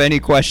don't have any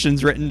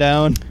questions written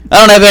down. I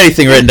don't have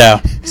anything written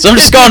down, so I'm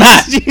just going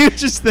hot. You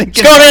just thinking.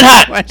 Just going in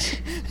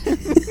hot.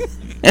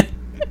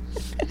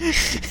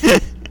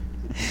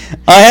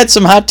 I had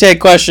some hot tag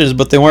questions,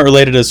 but they weren't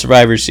related to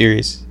Survivor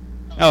Series.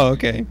 Oh,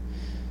 okay.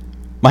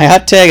 My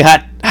hot tag,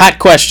 hot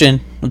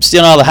question. I'm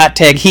stealing all the hot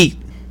tag heat.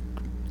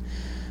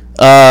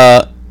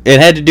 It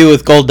had to do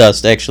with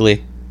Goldust,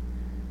 actually.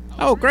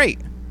 Oh, great.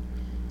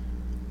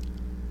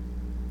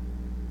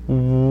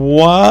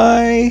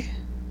 Why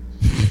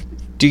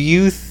do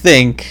you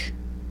think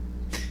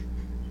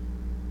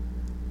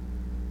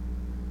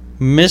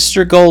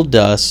Mr.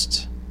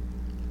 Goldust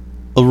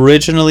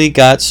originally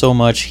got so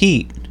much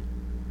heat?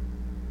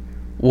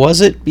 Was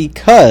it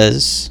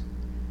because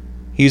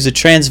he was a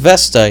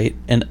transvestite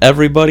and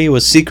everybody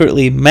was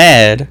secretly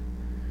mad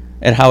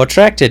at how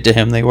attracted to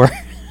him they were?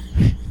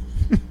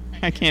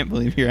 I can't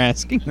believe you're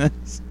asking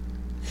this.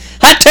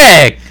 Hot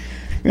tag!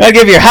 I'll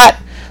give you your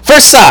hot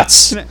first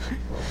thoughts.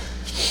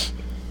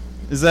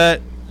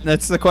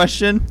 That's the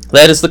question?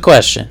 That is the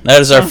question. That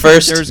is our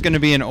first. There's going to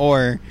be an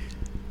or.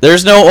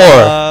 There's no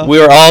or. We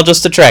were all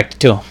just attracted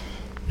to him.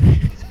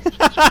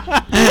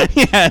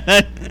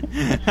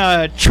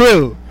 Yeah,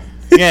 true.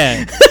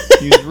 Yeah,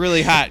 he was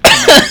really hot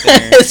coming out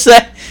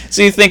there.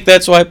 So you think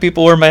that's why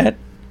people were mad?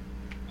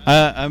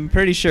 I'm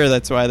pretty sure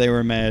that's why they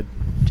were mad.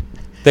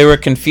 They were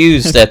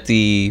confused at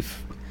the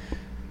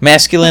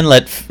masculine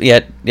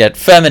yet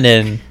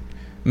feminine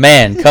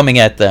man coming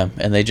at them,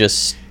 and they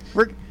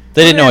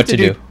didn't know what to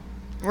do.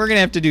 We're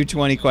gonna have to do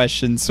 20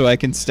 questions so I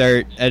can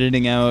start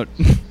editing out.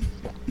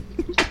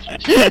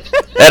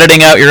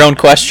 Editing out your own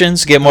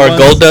questions, get more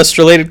Goldust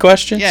related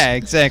questions. Yeah,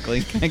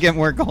 exactly. Can I get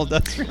more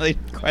Goldust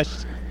related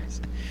questions?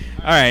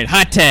 All right,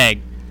 hot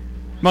tag,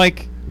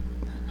 Mike.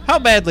 How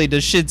badly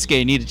does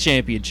Shinsuke need a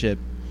championship?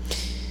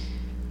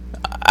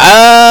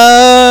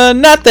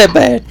 Not that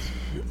bad.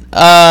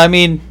 I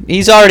mean,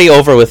 he's already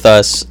over with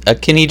us.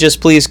 Can he just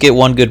please get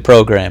one good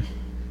program?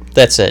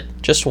 That's it.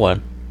 Just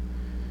one.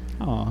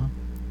 Aw. All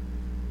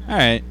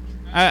right.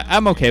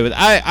 I'm okay with it.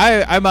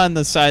 I'm on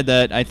the side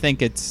that I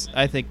think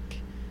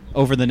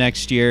over the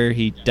next year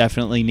he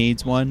definitely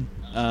needs one.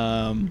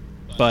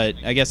 But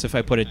I guess if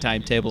I put a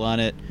timetable on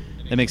it,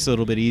 that makes it a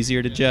little bit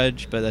easier to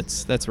judge. But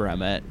that's where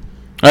I'm at.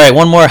 All right,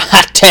 one more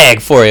hot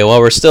tag for you while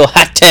we're still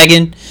hot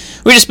tagging.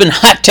 We've just been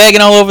hot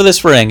tagging all over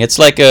this ring. It's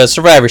like a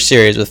Survivor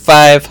Series with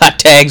 5 hot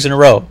tags in a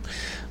row.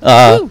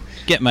 Woo!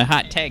 Get my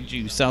hot tag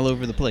juice all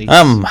over the place.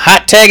 I'm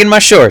hot tagging my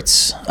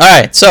shorts. All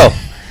right, so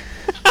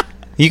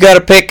you got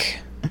to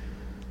pick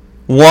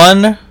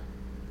one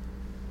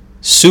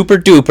super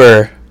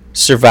duper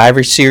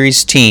Survivor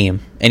Series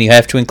team, and you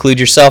have to include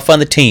yourself on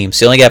the team.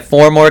 So you only got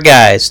 4 more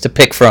guys to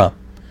pick from.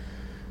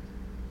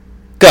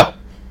 Go.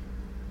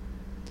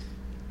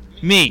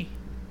 Me.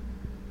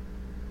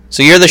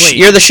 So you're the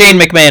Shane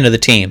McMahon of the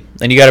team,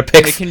 and you got to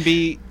pick. It can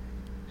be.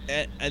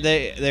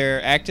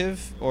 They're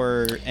active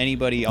or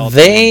anybody else.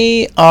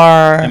 They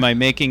are. Am I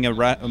making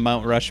a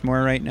Mount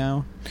Rushmore right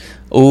now?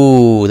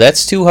 Ooh,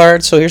 that's too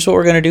hard. So here's what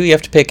we're gonna do. You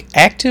have to pick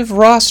active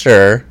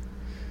roster.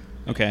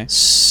 Okay.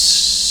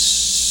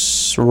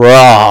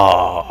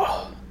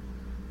 Raw.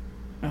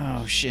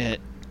 Oh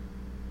shit.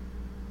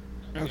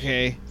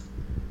 Okay.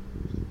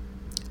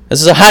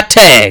 This is a hot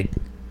tag.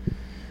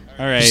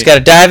 All right. You just got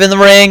to dive in the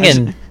ring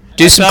and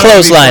do some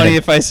clotheslining. Funny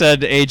if I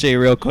said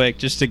AJ real quick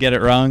just to get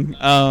it wrong.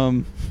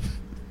 All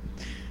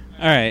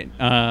right.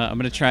 I'm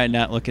gonna try and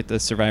not look at the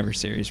Survivor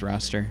Series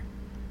roster.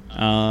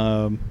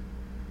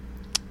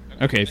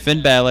 Okay,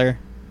 Finn Balor.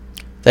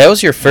 That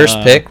was your first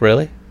pick,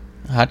 really?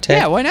 Hot tag?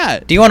 Yeah, why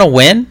not? Do you want to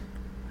win?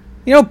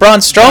 You know, Braun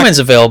Strowman's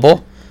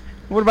available.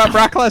 What about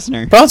Brock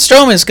Lesnar? Braun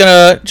Strowman's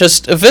going to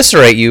just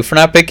eviscerate you for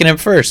not picking him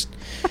first.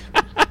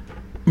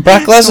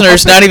 Brock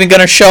Lesnar's not even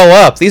going to show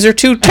up. These are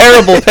 2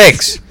 terrible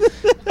picks.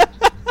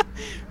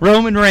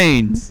 Roman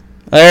Reigns.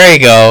 There you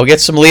go. Get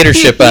some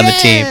leadership on the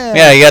team.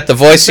 Yeah, you got the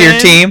voice of your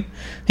team.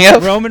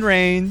 Yep. Roman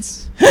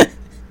Reigns.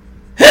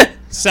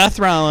 Seth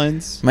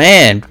Rollins.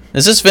 Man,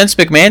 is this Vince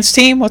McMahon's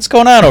team? What's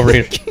going on over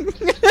here?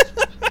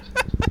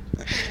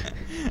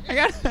 I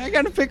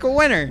got to pick a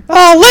winner.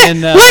 Oh,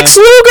 Lex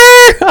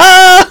Luger!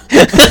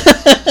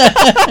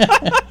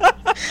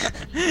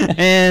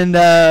 And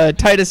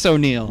Titus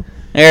O'Neil.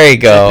 There you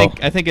go.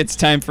 I think it's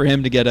time for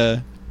him to get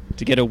a.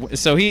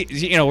 So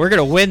we're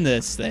gonna win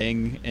this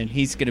thing, and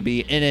he's gonna be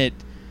in it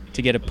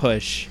to get a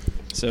push.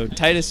 So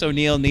Titus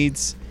O'Neil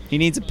needs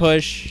a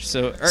push.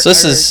 So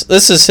this is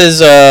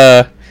his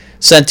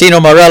Santino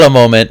Marella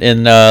moment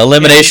in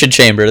Elimination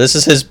Chamber. This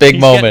is his big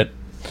moment.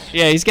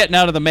 He's getting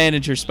out of the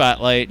manager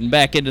spotlight and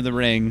back into the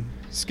ring.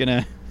 He's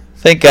gonna.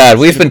 Thank God,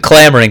 we've been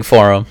clamoring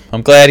for him.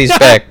 I'm glad he's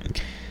back.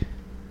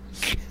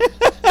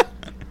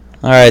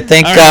 All right,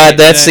 thank God.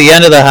 That's the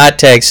end of the hot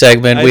tag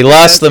segment. We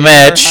lost the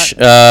match.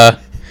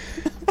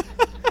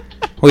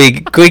 We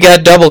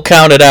got double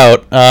counted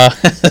out.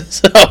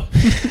 So, all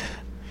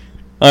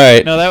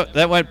right. No,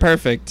 that went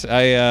perfect.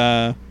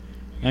 I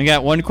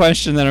got one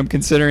question that I'm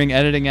considering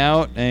editing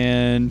out,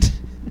 and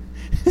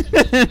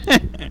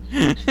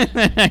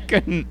I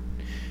couldn't.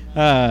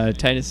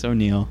 Titus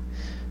O'Neil.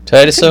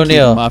 Titus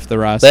O'Neil. Off the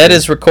roster. That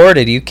is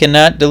recorded. You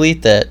cannot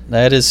delete that.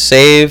 That is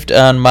saved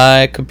on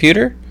my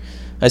computer.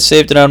 I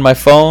saved it on my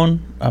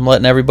phone. I'm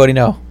letting everybody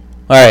know.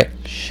 All right.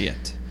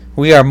 Shit.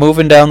 We are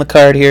moving down the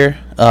card here.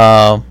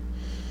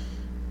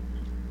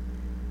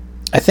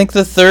 I think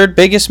the third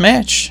biggest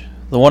match,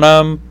 the one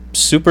I'm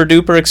super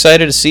duper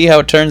excited to see how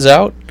it turns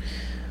out.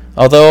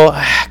 Although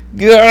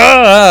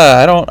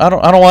I don't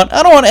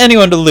want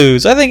anyone to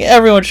lose. I think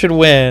everyone should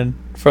win.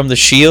 From the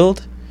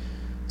Shield,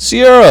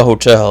 Sierra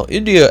Hotel,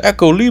 India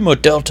Echo Lima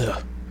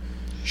Delta.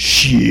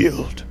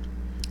 Shield.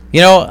 You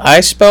know,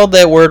 I spelled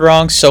that word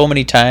wrong so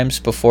many times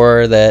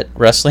before that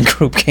wrestling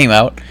group came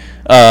out.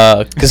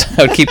 Because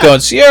I would keep going,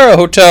 Sierra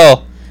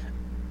Hotel,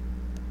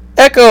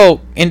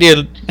 Echo,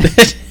 India.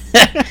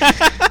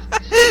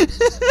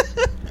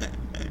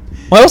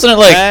 Why wasn't it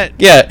like,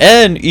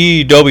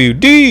 Newday,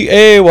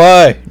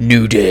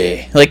 New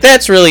Day? Like,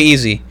 that's really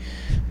easy.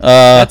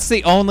 That's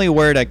the only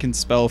word I can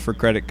spell for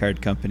credit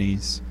card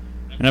companies.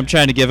 And I'm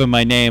trying to give them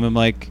my name. I'm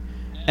like,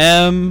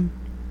 M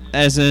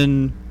as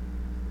in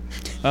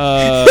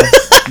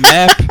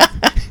map.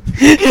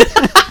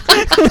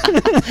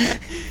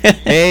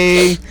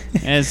 A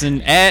as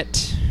in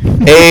at.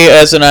 A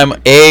as in I'm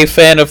a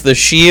fan of the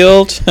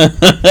Shield.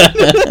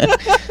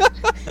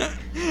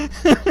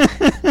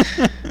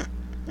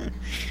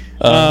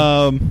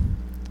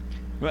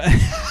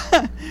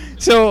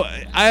 So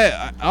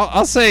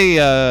I'll say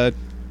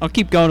I'll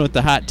keep going with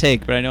the hot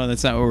take, but I know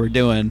that's not what we're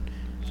doing.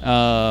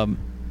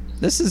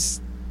 This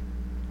is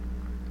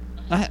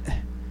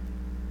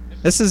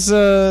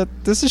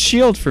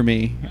Shield for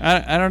me.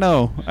 I don't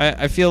know.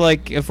 I feel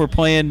like if we're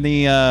playing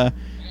the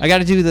I got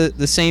to do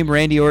the same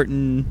Randy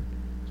Orton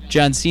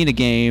John Cena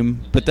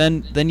game, but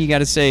then you got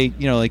to say,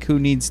 you know, like who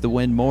needs to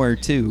win more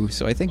too.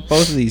 So I think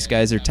both of these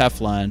guys are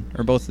Teflon,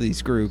 or both of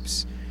these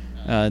groups,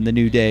 in the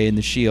New Day and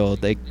the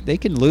Shield. They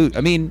can lose.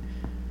 I mean,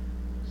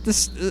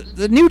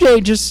 the New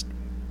Day just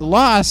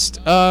lost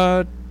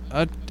a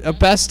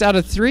best out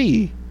of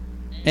 3.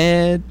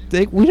 And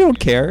we don't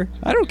care.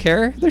 I don't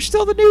care. They're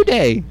still the New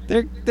Day.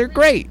 They're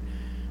great.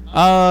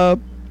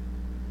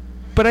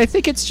 But I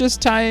think it's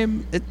just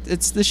time.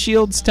 It's the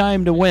Shield's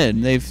time to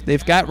win.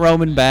 They've got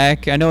Roman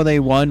back. I know they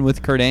won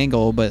with Kurt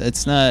Angle, but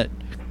it's not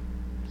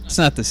It's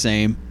not the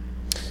same.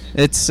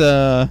 It's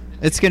going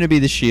to be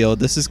the Shield.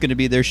 This is going to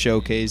be their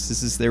showcase.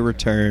 This is their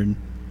return.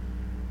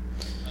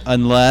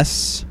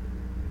 Unless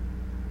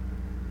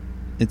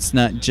it's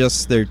not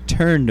just their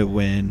turn to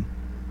win,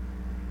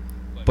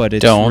 but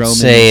it's Don't Roman's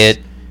say it.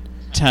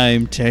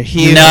 time to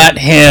heal. Not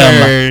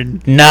him.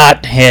 Turn.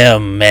 Not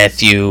him,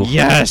 Matthew.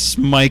 Yes,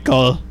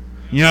 Michael.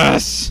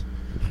 Yes.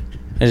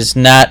 It is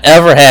not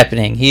ever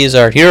happening. He is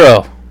our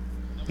hero.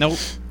 Nope.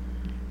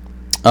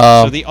 So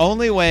Um, the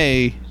only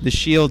way the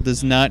Shield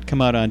does not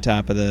come out on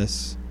top of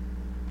this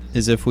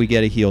is if we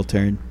get a heel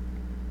turn.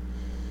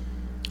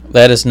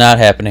 that is not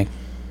happening.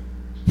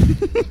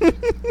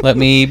 Let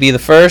me be the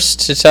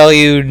first to tell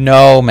you,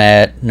 no,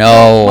 Matt.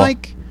 No.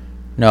 Mike,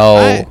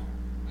 No.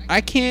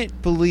 I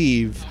can't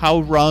believe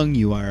how wrong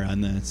you are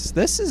on this.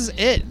 This is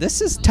it.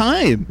 This is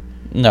time.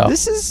 No.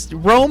 This is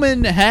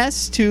Roman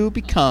has to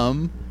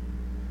become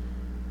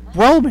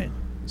Roman.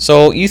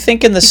 So you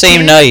think in the You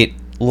same can't- night,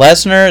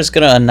 Lesnar is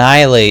going to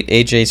annihilate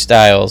AJ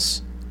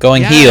Styles,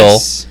 going Yes.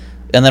 heel,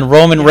 and then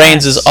Roman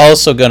Reigns is Yes.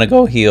 also going to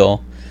go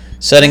heel,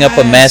 setting up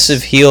a Yes.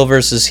 massive heel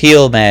versus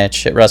heel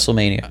match at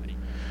WrestleMania.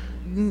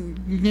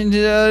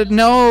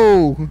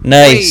 No.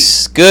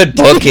 Nice. Good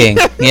booking.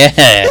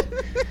 Yeah.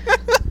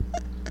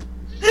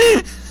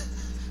 Wait.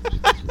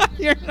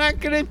 You're not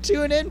gonna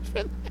tune in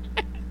for that.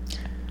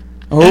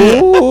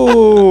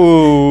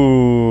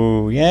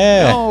 Oh,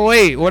 yeah. No,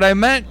 wait. What I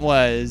meant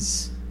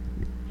was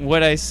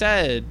what I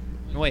said.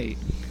 Wait.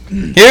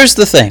 Here's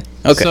the thing.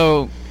 Okay.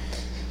 So,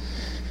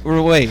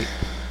 wait.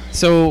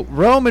 So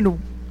Roman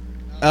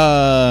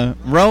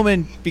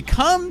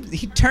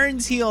he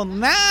turns heel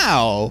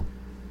now,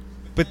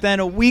 but then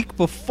a week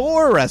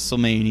before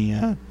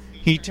WrestleMania,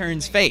 he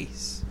turns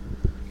face.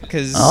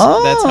 Because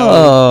that's how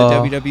Oh. the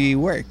WWE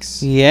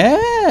works.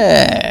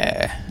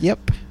 Yeah.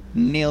 Yep.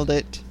 Nailed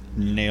it.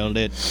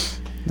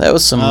 That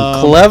was some Um,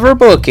 clever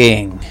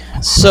booking.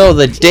 So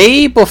the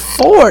day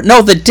before,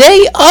 no, the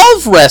day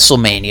of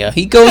WrestleMania,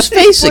 he goes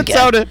face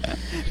again.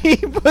 He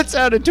puts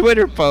out a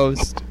Twitter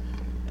post.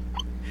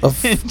 Of-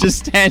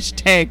 Just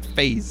hashtag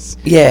face.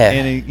 yeah.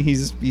 And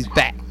he's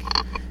back.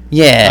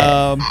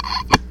 Yeah.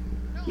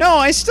 No,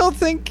 I still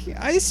think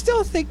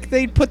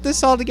they'd put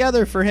this all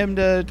together for him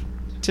to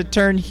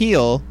turn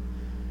heel.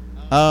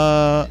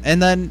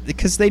 And then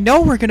because they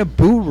know we're gonna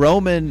boo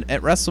Roman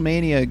at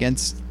WrestleMania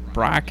against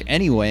Brock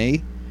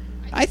anyway,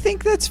 I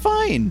think that's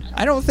fine.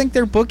 I don't think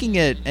they're booking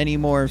it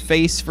anymore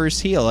face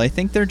versus heel. I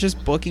think they're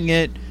just booking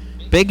it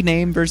big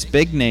name versus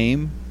big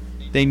name.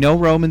 They know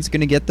Roman's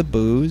gonna get the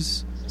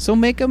boos, so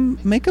make him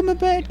a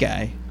bad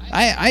guy.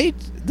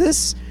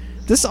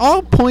 This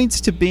all points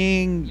to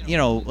being,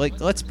 like,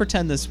 let's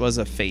pretend this was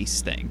a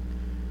face thing.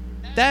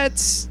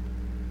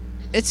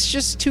 It's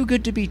just too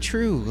good to be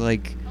true.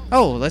 Like,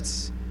 oh,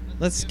 let's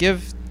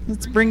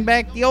bring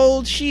back the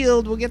old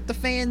Shield. We'll get the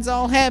fans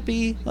all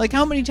happy. Like,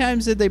 how many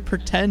times did they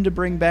pretend to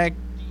bring back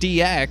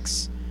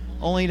DX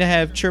only to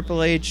have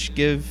Triple H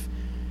give,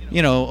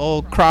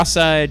 old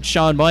cross-eyed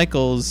Shawn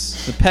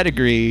Michaels the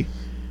pedigree,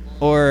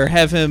 or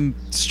have him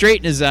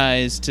straighten his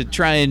eyes to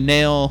try and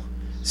nail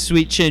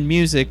Sweet Chin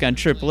Music on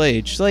Triple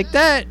H? Like,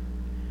 that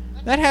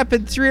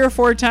happened 3 or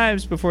 4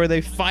 times before they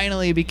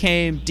finally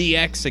became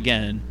DX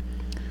again.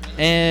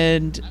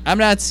 And I'm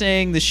not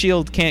saying the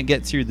Shield can't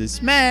get through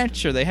this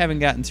match, or they haven't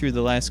gotten through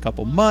the last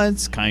couple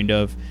months, kind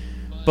of.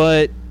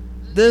 But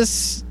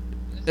this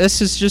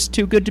is just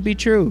too good to be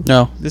true.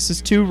 No. This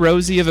is too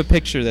rosy of a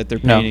picture that they're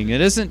No. painting.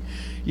 It isn't.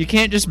 You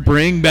can't just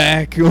bring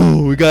back,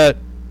 we got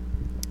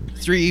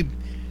three,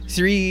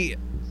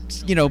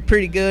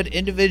 pretty good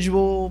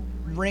individual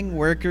ring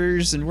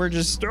workers, and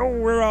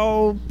we're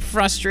all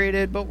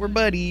frustrated, but we're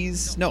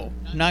buddies. No,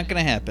 not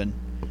gonna happen.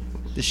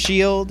 The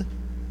Shield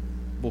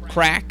will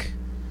crack.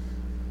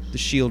 The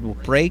Shield will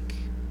break.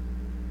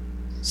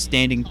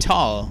 Standing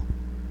tall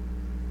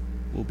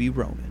will be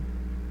Roman.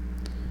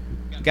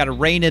 You gotta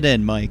rein it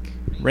in, Mike.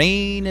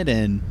 Rein it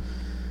in.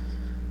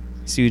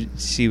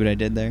 See what I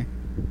did there?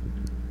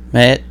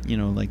 Matt,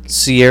 Like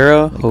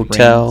Sierra,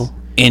 Hotel, Reigns.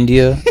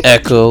 India,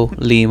 Echo,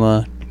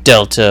 Lima,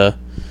 Delta,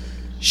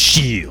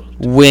 Shield.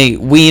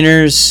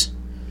 Wieners,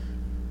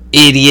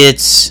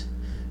 idiots,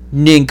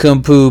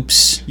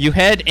 nincompoops. You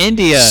had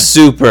India.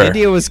 Super.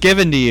 India was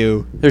given to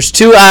you. There's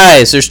 2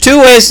 eyes. There's 2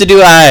 ways to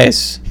do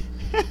eyes.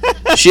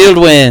 Shield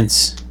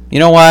wins. You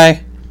know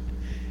why?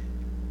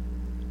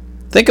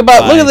 Think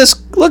about, look Why? at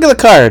this, look at the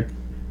card.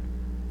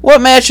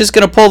 What match is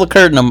going to pull the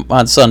curtain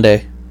on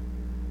Sunday?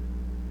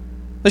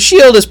 The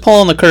Shield is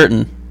pulling the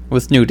curtain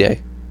with New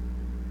Day.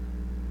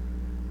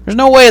 There's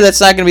no way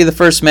that's not going to be the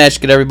first match to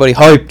get everybody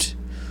hyped.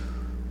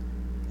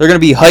 They're going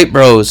to be hype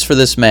bros for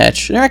this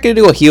match. They're not going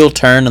to do a heel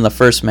turn in the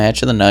first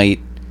match of the night.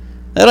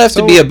 That'll have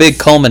to be a big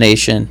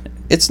culmination.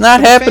 It's not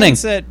happening.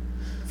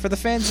 For the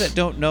fans that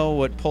don't know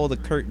what pull the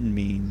curtain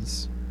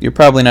means, You're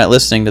probably not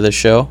listening to this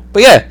show.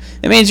 But yeah,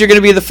 it means you're going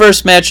to be the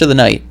first match of the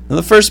night. And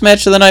the first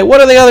match of the night,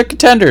 what are the other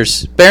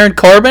contenders? Baron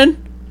Corbin?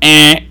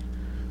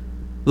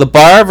 The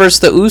Bar versus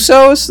the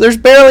Usos? There's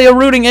barely a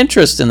rooting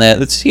interest in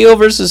that. It's heel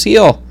versus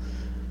heel.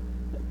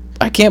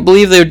 I can't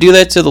believe they would do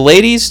that to the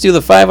ladies. Do the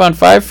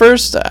 5-on-5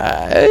 first.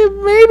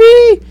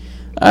 Maybe.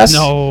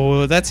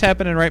 No, that's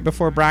happening right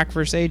before Brock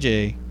versus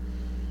AJ.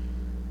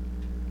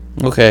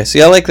 Okay,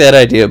 see, I like that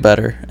idea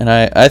better, and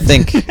I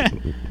think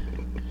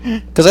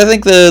because I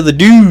think the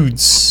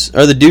dudes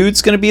are the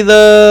dudes going to be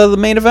the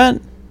main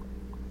event,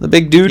 the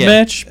big dude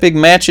match, big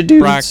match of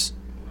dudes.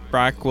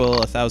 Brock will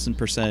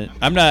 1,000%.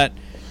 I'm going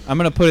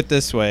to put it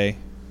this way.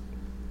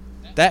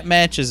 That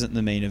match isn't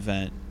the main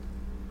event.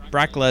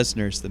 Brock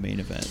Lesnar's the main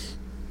event.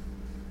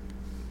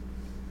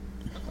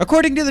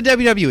 According to the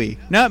WWE,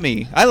 not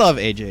me. I love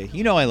AJ.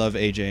 You know I love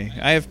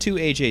AJ. I have 2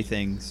 AJ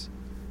things.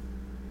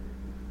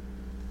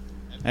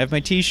 I have my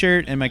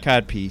t-shirt and my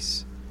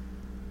codpiece.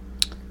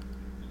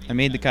 I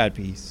made the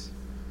codpiece.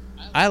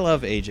 I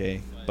love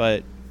AJ,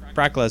 but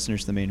Brock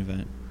Lesnar's the main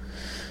event.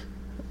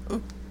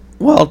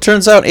 Well, it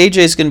turns out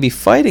AJ's going to be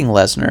fighting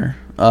Lesnar,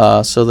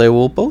 so they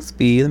will both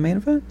be the main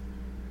event.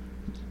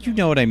 You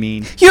know what I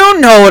mean.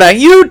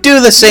 You do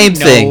the same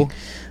thing.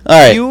 All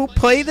right. You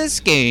play this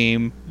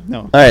game.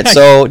 No. All right,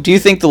 so do you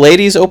think the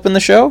ladies open the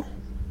show?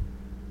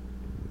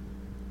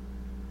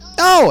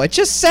 No, it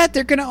just said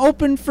they're going to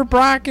open for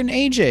Brock and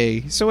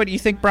AJ. So what, do you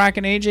think Brock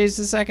and AJ is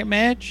the second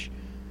match?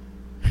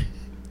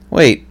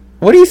 Wait,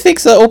 what do you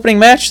think's the opening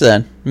match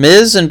then?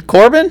 Miz and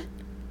Corbin?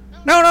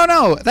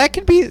 No. That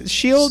could be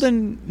Shield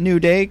and New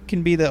Day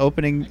can be the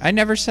opening. I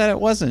never said it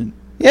wasn't.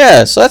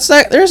 Yeah, so that's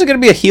not. There's going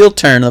to be a heel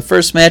turn the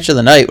first match of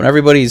the night when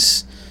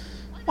everybody's.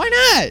 Why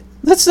not?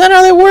 That's not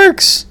how that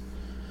works.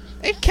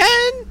 It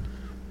can.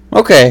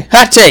 Okay,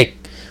 hot take.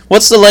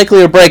 What's the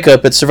likelier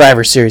breakup at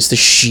Survivor Series? The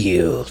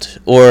Shield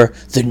or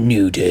the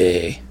New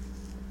Day?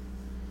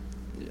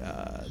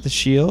 The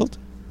Shield.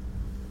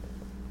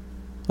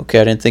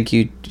 Okay, I didn't think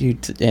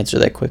you'd answer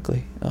that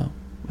quickly. Oh,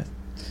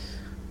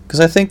 because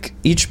I think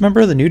each member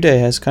of the New Day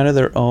has kind of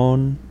their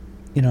own,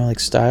 like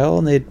style,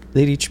 and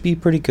they'd each be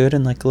pretty good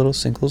in like a little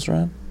singles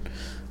run.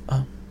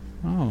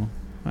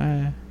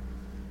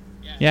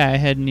 Yeah, I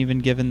hadn't even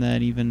given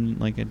that even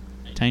like a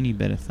tiny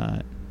bit of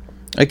thought.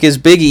 Like, is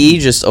Big E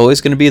just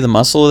always going to be the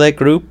muscle of that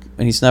group,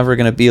 and he's never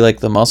going to be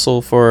like the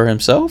muscle for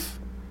himself?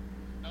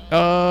 Maybe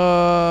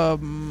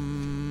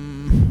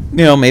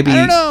I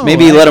don't know.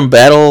 Maybe let him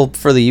battle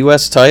for the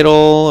U.S. title,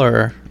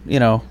 or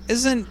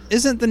Isn't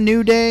the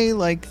New Day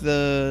like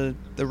the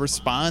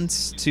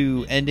response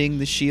to ending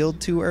the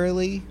Shield too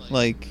early?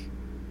 Like,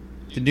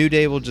 the New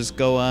Day will just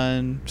go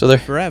on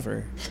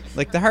forever,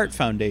 like the Hart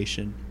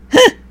Foundation.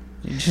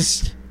 You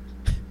just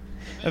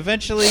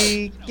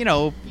eventually,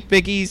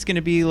 Big E's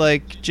gonna be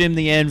like Jim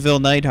the Anvil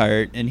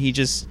Neidhart, and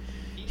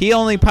he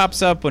only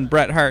pops up when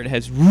Bret Hart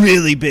has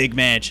really big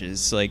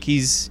matches. Like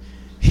he's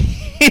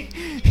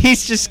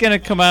just gonna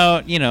come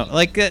out,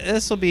 like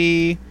this will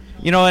be.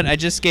 You know what? I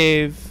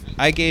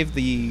gave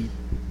the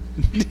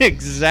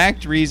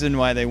exact reason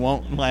why they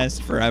won't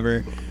last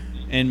forever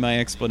in my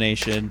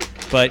explanation.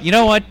 But you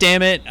know what?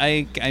 Damn it!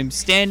 I'm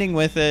standing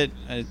with it.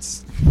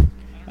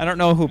 I don't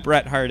know who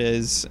Bret Hart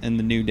is in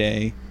the New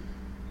Day.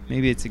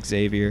 Maybe it's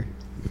Xavier.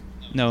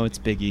 No, it's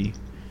Big E.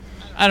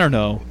 I don't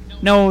know.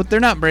 No, they're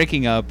not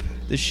breaking up.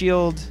 The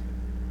Shield.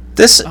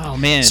 Oh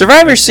man.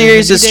 Survivor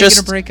Series is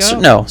just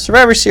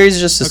Survivor Series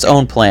is just its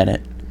own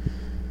planet.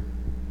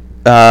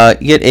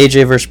 You get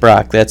AJ versus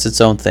Brock. That's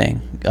its own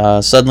thing.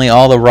 Suddenly,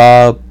 all the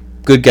Raw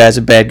good guys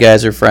and bad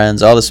guys are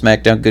friends. All the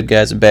SmackDown good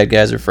guys and bad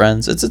guys are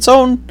friends. It's its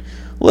own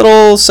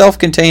little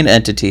self-contained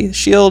entity. The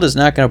Shield is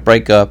not going to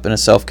break up in a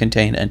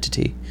self-contained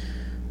entity.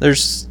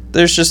 There's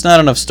just not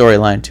enough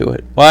storyline to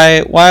it.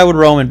 Why would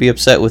Roman be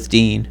upset with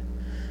Dean?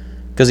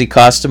 Because he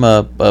cost him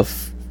a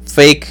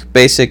fake,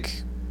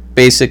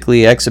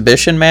 basically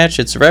exhibition match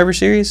at Survivor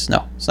Series?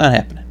 No, it's not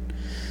happening.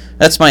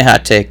 That's my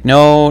hot take.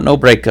 No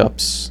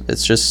breakups.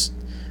 It's just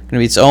gonna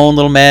be its own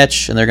little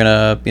match, and they're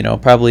gonna,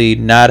 probably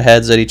nod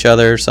heads at each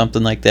other or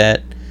something like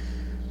that.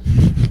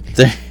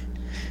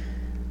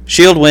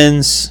 Shield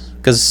wins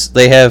because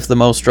they have the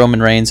most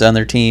Roman Reigns on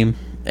their team,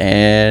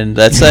 and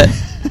that's it.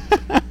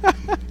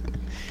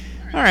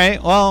 All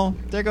right. Well,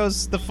 there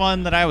goes the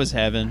fun that I was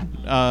having.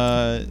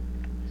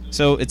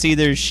 So it's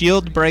either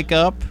Shield break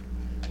up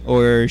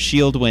or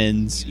Shield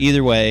wins.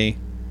 Either way,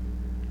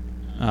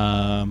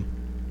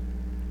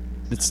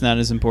 it's not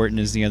as important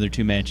as the other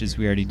two matches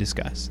we already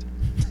discussed.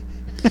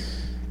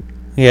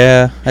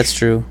 Yeah, that's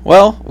true.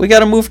 Well, we got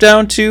to move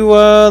down to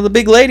the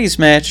big ladies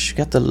match.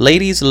 Got the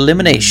ladies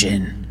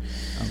elimination.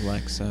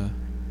 Alexa.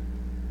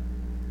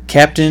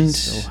 Captained.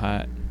 So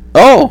hot.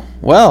 Oh,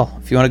 well,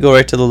 if you want to go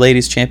right to the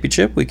ladies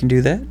championship, we can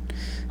do that.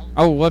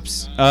 Oh,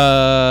 whoops.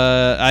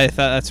 I thought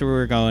that's where we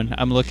were going.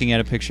 I'm looking at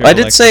a picture of I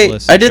did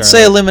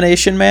say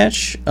elimination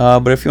match,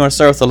 but if you want to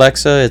start with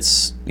Alexa,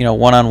 it's,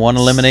 one-on-one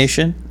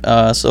elimination.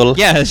 So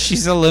yeah,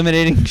 she's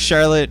eliminating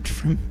Charlotte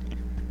from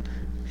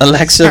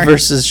Alexa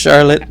versus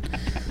Charlotte.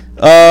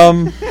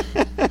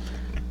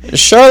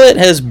 Charlotte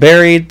has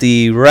buried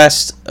the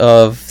rest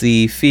of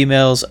the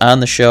females on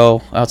the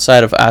show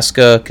outside of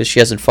Asuka because she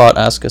hasn't fought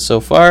Asuka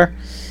so far.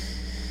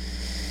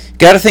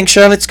 Gotta think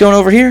Charlotte's going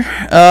over here.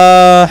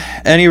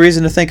 Any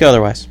reason to think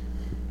otherwise?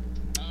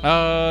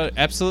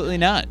 Absolutely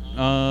not.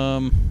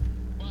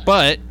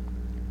 But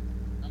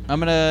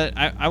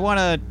I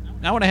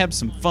wanna have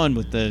some fun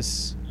with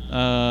this.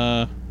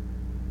 I'm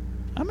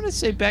gonna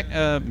say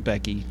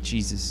Becky.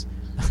 Jesus,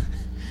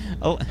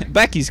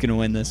 Becky's gonna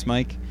win this,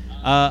 Mike.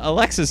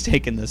 Alexa's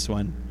taking this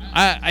one.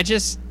 I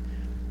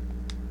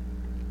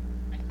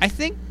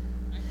think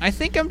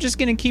I'm just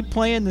gonna keep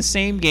playing the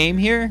same game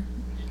here,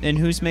 and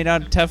who's made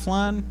out of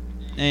Teflon,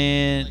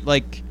 and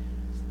like.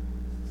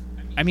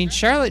 I mean,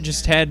 Charlotte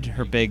just had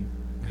her big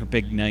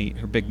night,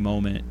 her big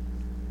moment.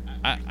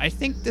 I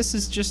think this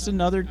is just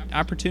another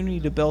opportunity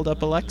to build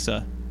up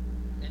Alexa.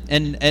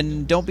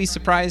 And don't be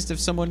surprised if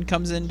someone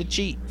comes in to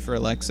cheat for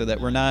Alexa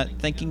that we're not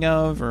thinking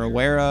of or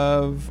aware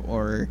of,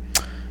 or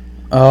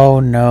Oh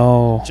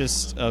no.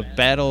 just a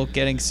battle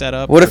getting set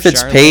up. What for if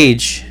it's Charlotte.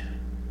 Paige?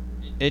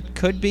 It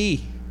could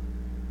be.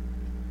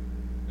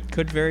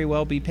 Could very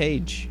well be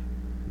Paige.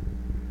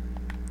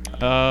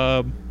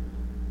 That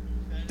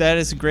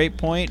is a great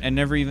point. I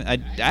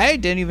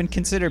didn't even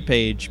consider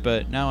Paige,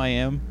 but now I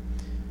am.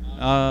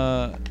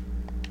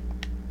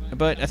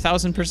 But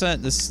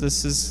 1,000%,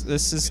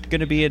 this is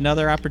going to be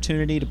another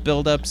opportunity to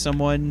build up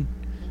someone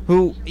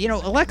who,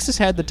 Alexa's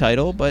had the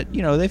title, but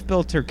they've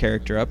built her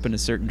character up in a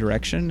certain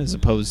direction as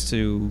opposed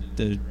to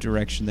the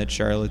direction that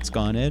Charlotte's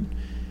gone in,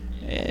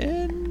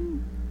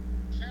 and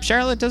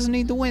Charlotte doesn't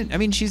need the win. I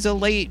mean, she's a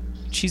late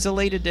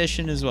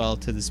addition as well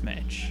to this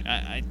match.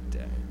 I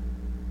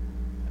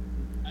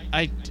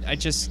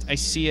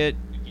see it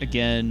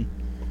again.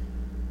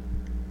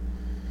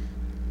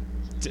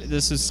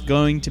 This is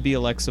going to be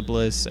Alexa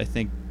Bliss, I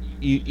think,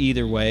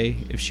 either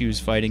way, if she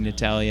was fighting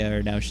Natalya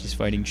or now she's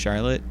fighting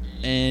Charlotte.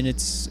 And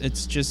it's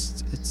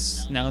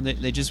now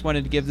that they just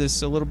wanted to give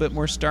this a little bit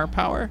more star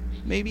power,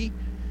 maybe,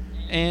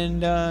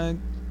 and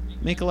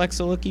make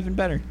Alexa look even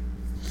better.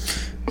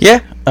 Yeah,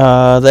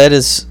 that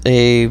is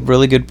a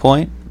really good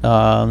point.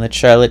 That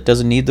Charlotte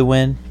doesn't need the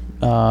win.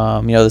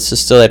 This is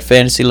still that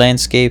fantasy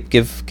landscape.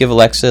 Give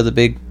Alexa the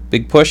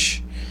big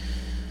push.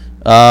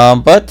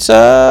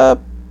 But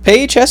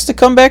Paige has to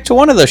come back to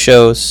one of the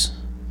shows.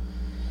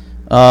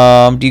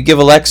 Do you give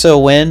Alexa a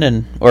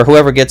win, or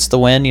whoever gets the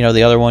win,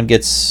 the other one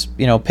gets,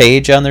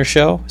 Paige on their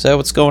show? Is that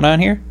what's going on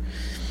here?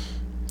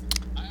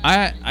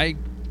 That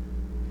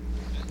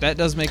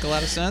does make a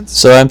lot of sense.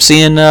 So I'm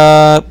seeing, we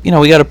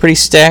got a pretty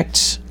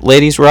stacked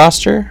ladies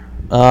roster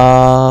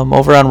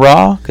over on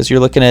Raw, because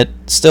you're looking at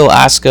still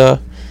Asuka.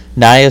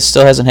 Nia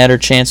still hasn't had her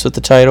chance with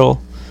the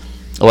title.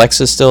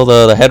 Alexa's still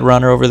the head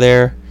runner over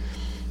there.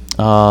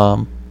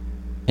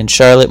 And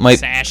Charlotte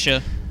might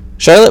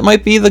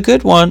be the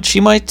good one. She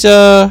might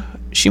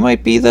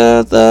be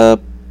the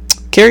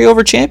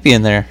carryover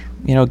champion there.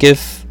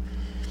 Give.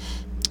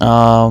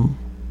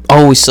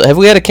 Have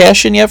we had a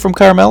cash in yet from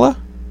Carmella?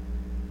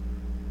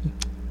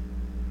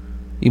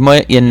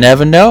 You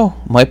never know.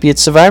 Might be at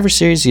Survivor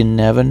Series. You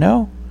never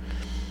know.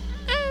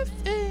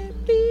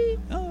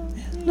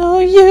 No,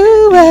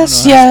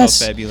 U.S.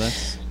 Yes.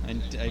 Fabulous.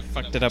 I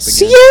fucked it up again.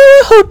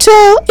 Sierra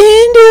Hotel,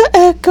 India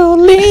Echo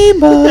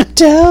Lima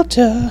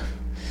Delta.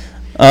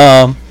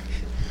 I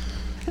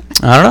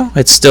don't know.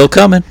 It's still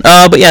coming.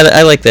 But yeah,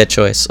 I like that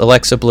choice.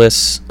 Alexa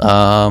Bliss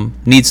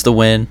needs the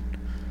win.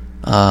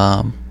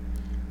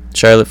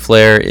 Charlotte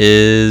Flair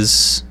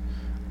is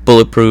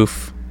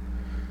bulletproof.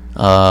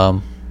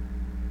 I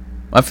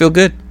feel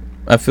good.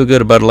 I feel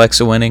good about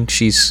Alexa winning.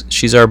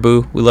 She's our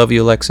boo. We love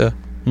you, Alexa.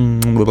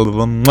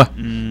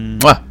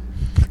 Mwah.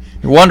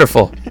 You're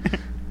wonderful.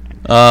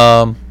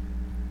 Yeah,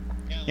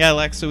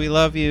 Alexa, we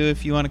love you.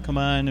 If you want to come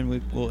on and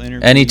we'll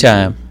interview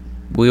anytime.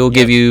 We will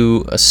give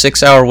you a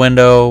 6-hour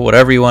window,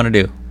 whatever you want to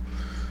do.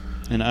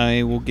 And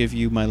I will give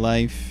you my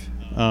life.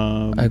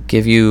 I'll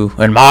give you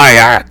and my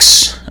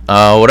axe.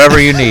 Whatever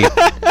you need.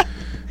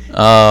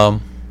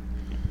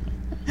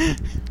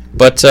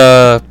 But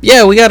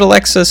yeah, we got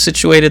Alexa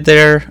situated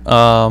there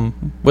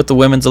with the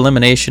women's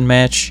elimination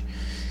match.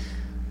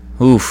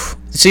 Oof.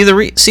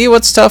 See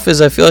what's tough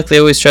is I feel like they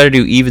always try to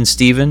do even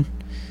Steven,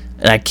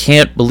 and I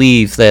can't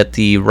believe that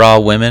the Raw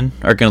women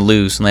are going to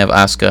lose when they have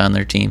Asuka on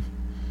their team.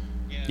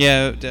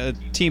 Yeah,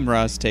 Team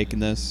Raw's taking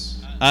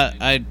this.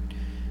 I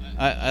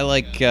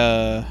like.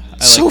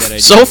 So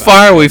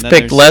far we've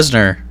picked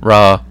Lesnar,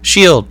 Raw,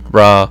 Shield,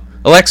 Raw,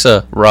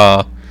 Alexa,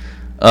 Raw,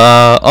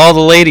 all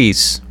the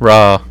ladies,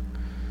 Raw.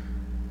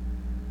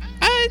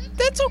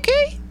 That's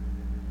okay.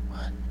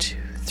 1, 2,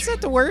 3. It's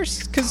not the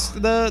worst, because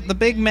the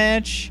big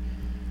match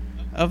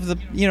of the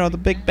the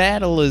big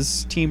battle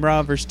is Team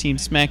Raw versus Team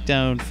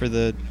SmackDown for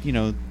the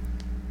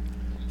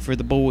for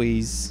the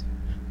boys.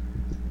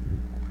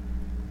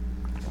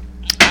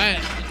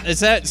 Is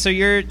that so?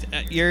 You're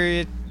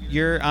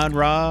on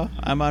Raw.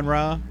 I'm on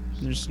Raw.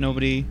 There's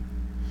nobody.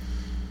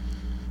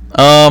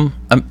 I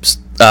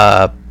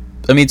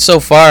mean, so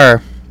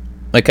far,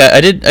 like I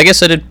did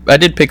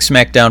pick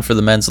SmackDown for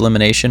the men's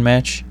elimination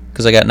match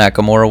because I got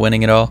Nakamura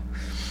winning it all.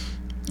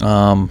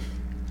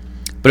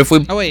 But if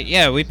we... Oh, wait,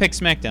 yeah, we picked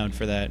SmackDown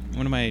for that.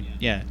 What am I...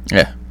 Yeah.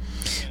 Yeah.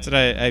 So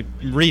I'm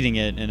reading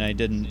it, and I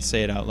didn't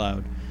say it out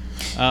loud.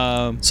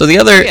 So the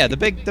other... Yeah, the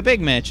big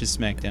match is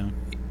SmackDown.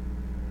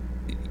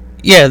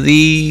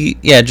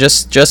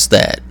 just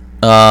that.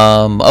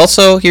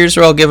 Also, here's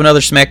where I'll give another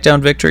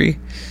SmackDown victory.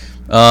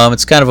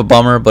 It's kind of a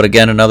bummer, but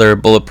again, another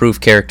bulletproof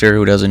character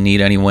who doesn't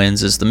need any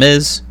wins is The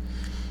Miz.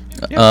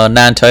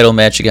 Non-title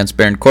match against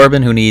Baron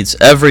Corbin, who needs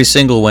every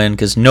single win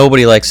because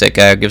nobody likes that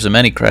guy or gives him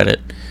any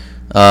credit.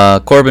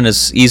 Corbin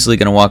is easily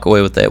going to walk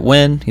away with that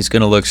win. He's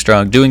going to look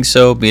strong doing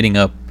so, beating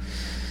up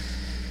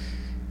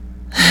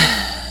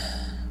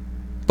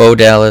Bo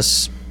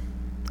Dallas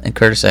and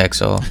Curtis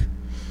Axel.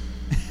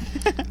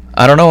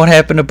 I don't know what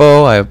happened to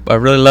Bo. I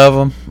really love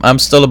him. I'm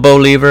still a Bo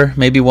lever.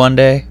 Maybe one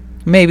day.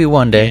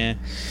 Yeah.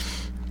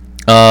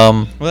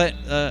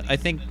 I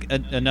think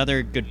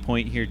another good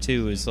point here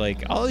too is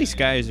like all these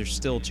guys are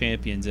still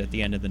champions at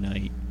the end of the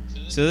night,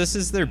 so this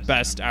is their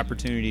best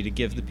opportunity to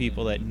give the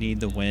people that need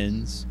the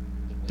wins.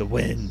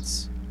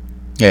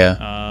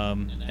 Yeah.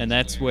 And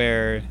that's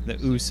where the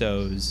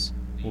Usos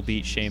will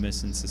beat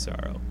Sheamus and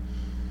Cesaro.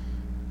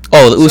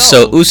 Oh, the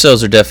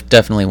Usos are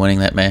definitely winning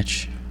that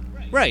match.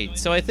 Right.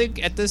 So I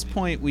think at this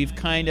point we've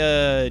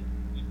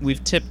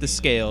tipped the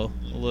scale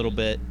a little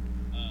bit.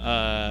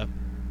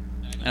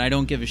 And I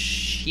don't give a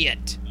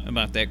shit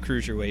about that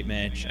cruiserweight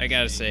match. I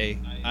gotta say,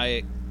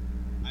 I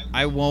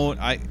won't.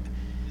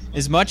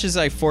 As much as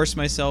I force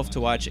myself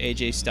to watch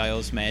AJ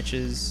Styles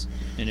matches,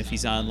 and if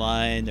he's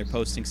online, they're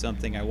posting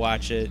something, I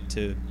watch it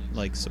to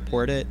like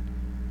support it.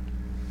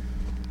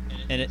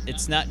 And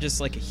it's not just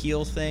like a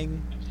heel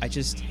thing. I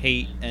just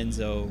hate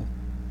Enzo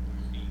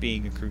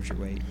being a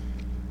cruiserweight,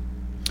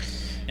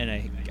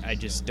 and I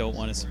just don't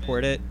want to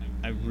support it.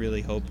 I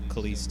really hope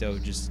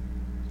Kalisto just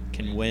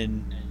can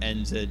win,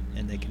 ends it,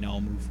 and they can all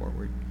move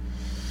forward.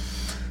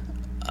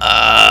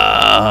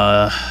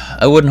 I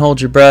wouldn't hold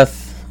your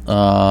breath,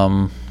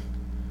 because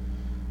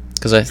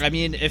I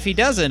mean, if he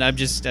doesn't, I'm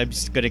just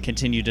going to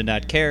continue to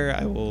not care.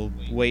 I will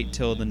wait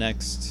till the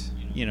next,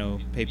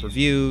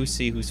 pay-per-view,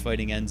 see who's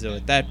fighting Enzo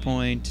at that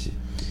point.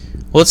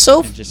 Well,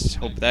 and just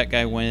hope that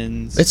guy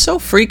wins. It's so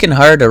freaking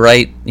hard to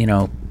write,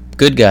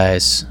 good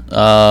guys.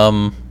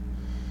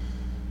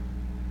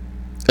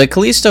 Like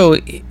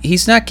Kalisto,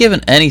 he's not given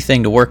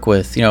anything to work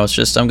with. It's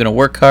just, I'm going to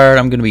work hard,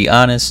 I'm going to be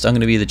honest, I'm going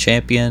to be the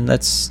champion.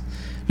 That's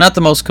not the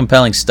most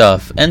compelling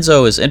stuff.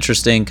 Enzo is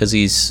interesting because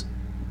he's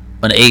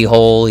an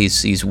a-hole,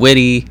 he's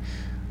witty,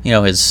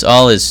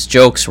 all his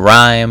jokes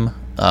rhyme.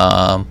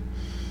 A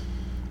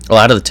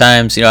lot of the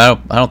times, I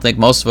don't think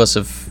most of us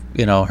have,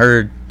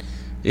 heard,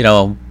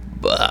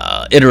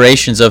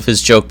 iterations of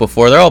his joke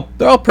before. They're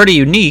all pretty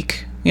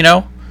unique,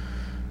 Yeah,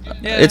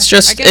 it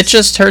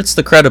just hurts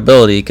the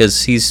credibility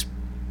because he's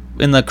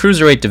in the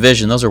cruiserweight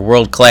division. Those are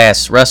world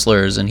class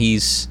wrestlers, and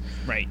he's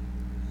right.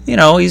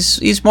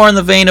 He's more in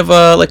the vein of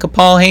like a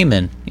Paul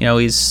Heyman.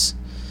 He's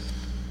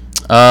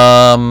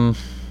an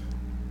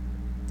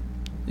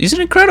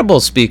incredible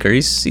speaker.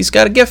 He's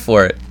got a gift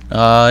for it.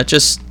 It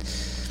just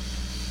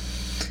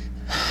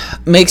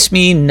makes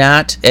me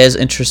not as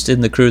interested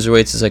in the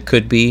cruiserweights as I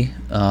could be.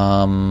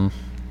 Like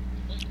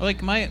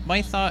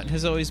my thought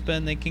has always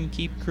been they can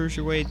keep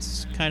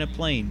cruiserweights kind of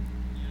plain,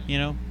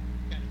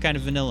 kind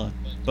of vanilla,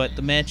 but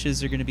the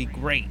matches are going to be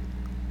great.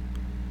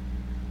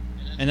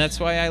 And that's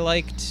why I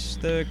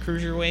liked the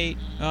cruiserweight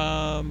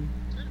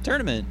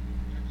tournament,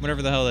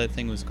 whatever the hell that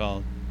thing was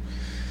called.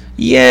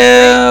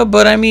 Yeah,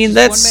 but I mean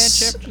that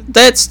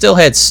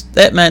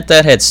meant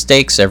that had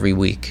stakes every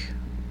week.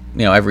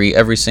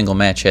 Every single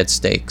match had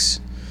stakes.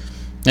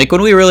 Like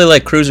when we really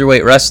liked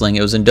cruiserweight wrestling,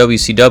 it was in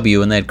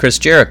WCW, and they had Chris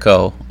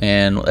Jericho,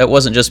 and it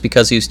wasn't just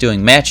because he was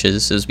doing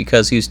matches; it was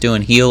because he was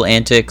doing heel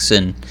antics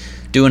and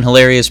doing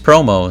hilarious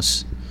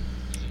promos.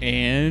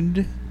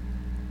 And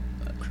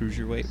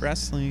cruiserweight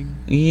wrestling.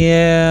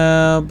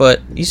 Yeah,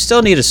 but you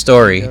still need a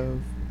story.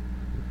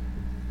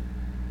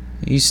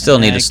 You still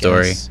need a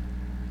story.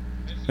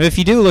 If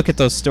you do look at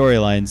those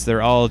storylines,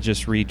 they're all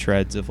just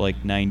retreads of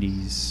like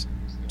 90s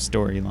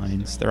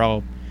storylines. They're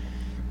all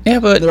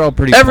but they're all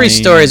pretty every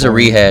plain story is a and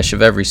boring. rehash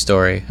of every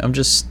story. I'm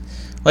just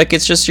like,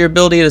 it's just your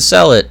ability to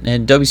sell it.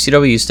 And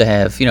WCW used to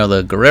have,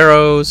 the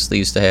Guerreros. They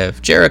used to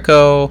have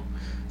Jericho.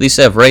 They used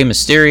to have Rey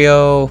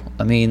Mysterio.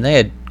 I mean, they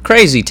had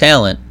crazy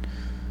talent.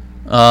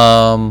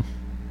 I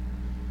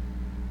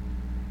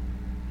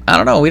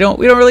don't know. We don't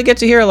really get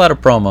to hear a lot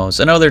of promos.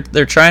 I know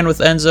they're trying with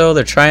Enzo.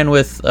 They're trying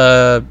with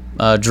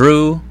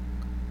Drew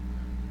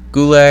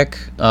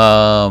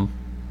Gulak.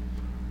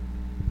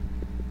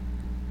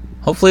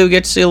 Hopefully we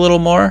get to see a little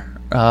more.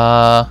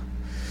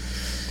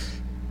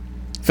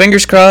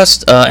 Fingers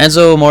crossed.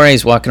 Enzo Amore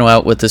is walking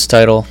out with this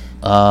title.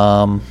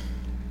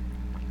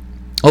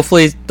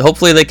 Hopefully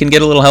they can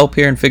get a little help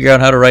here and figure out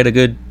how to write a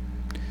good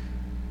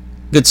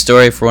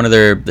story for one of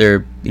their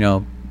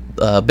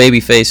baby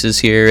faces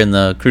here in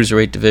the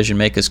cruiserweight division.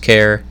 Make us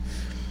care.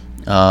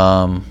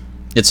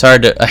 It's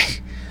hard to,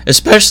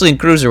 especially in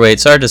cruiserweight,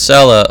 it's hard to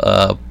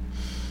sell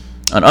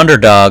an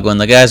underdog when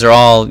the guys are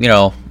all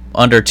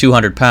under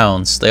 200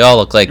 pounds. They all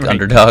look like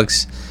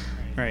underdogs.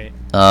 Right.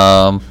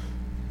 I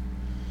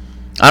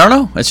don't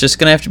know. It's just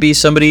gonna have to be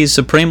somebody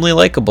supremely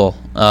likable.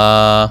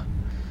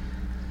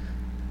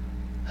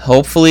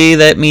 Hopefully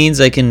that means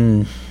I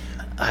can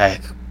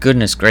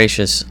Goodness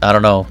gracious, I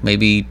don't know.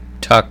 Maybe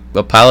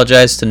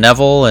apologize to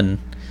Neville and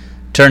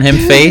turn him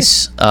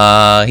face.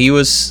 I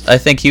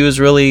think he was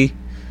really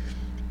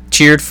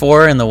cheered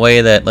for in the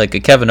way that like a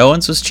Kevin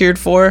Owens was cheered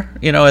for,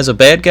 as a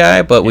bad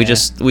guy. But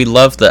we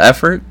love the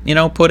effort,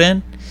 put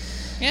in.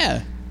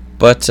 Yeah.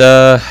 But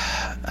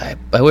I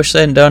wish they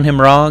hadn't done him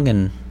wrong,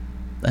 and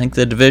I think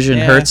the division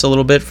hurts a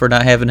little bit for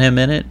not having him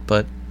in it.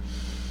 But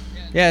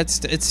yeah,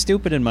 it's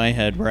stupid in my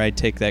head where I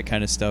take that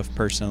kind of stuff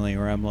personally,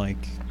 where I'm like,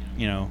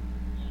 well,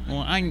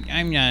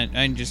 I'm not.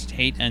 I just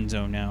hate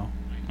Enzo now.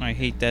 I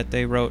hate that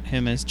they wrote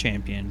him as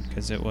champion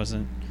because it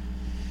wasn't.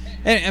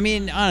 I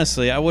mean,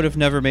 honestly, I would have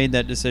never made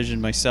that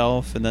decision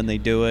myself, and then they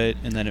do it,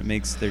 and then it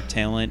makes their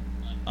talent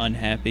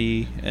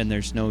unhappy, and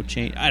there's no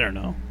change. I don't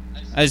know.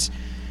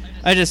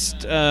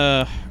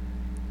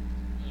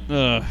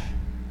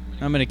 I'm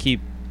gonna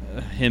keep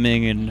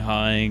hemming and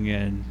hawing,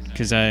 and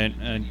because I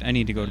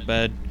need to go to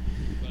bed,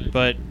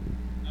 but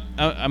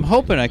I'm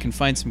hoping I can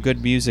find some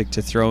good music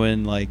to throw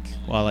in like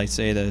while I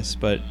say this.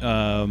 But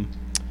I'm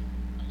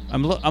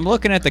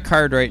looking at the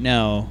card right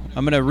now.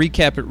 I'm gonna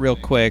recap it real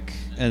quick,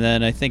 and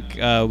then I think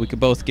we could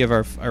both give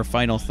our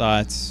final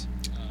thoughts,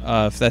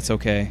 if that's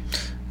okay.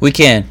 We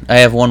can. I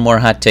have one more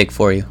hot take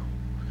for you.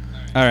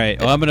 All right.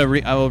 Well, I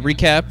will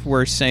recap.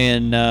 We're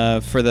saying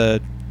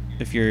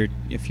if you're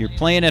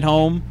playing at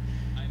home,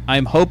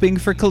 I'm hoping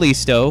for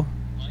Kalisto.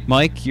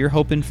 Mike, you're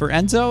hoping for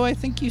Enzo, I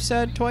think you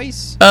said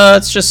twice.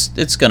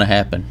 It's gonna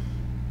happen.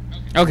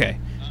 Okay.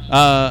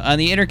 On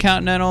the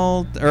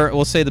Intercontinental, or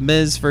we'll say the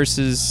Miz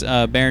versus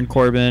Baron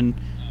Corbin,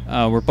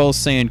 we're both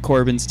saying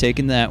Corbin's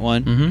taking that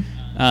one.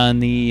 Mm-hmm. On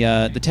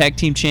the tag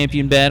team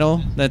champion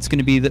battle, that's going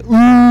to be the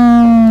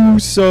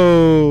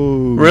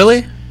Usos.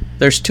 Really?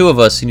 There's two of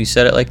us, and you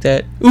said it like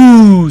that.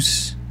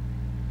 Oos.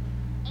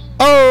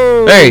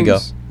 Oh. There you go.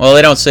 Well,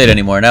 they don't say it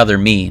anymore. Now they're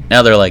mean.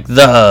 Now they're like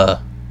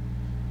the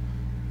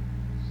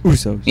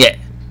Usos. Yeah.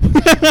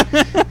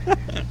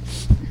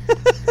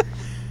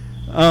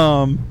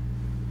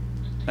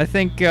 I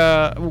think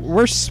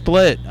we're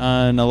split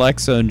on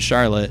Alexa and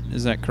Charlotte.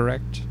 Is that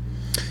correct?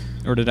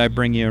 Or did I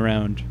bring you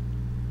around?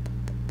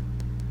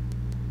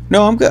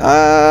 No, I'm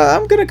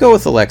gonna go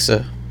with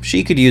Alexa.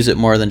 She could use it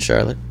more than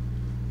Charlotte.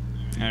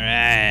 All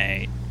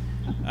right.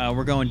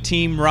 We're going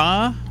Team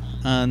Raw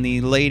on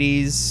the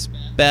ladies'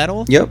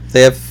 battle. Yep,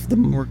 they have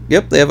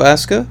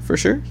Asuka for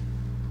sure.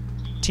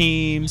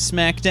 Team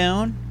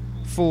SmackDown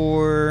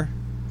for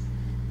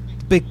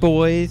the big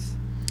boys,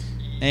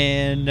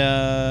 and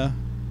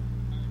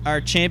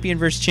our champion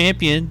versus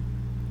champion,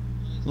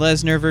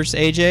 Lesnar versus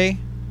AJ.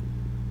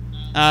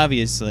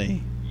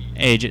 Obviously,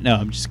 AJ. No,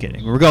 I'm just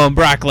kidding. We're going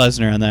Brock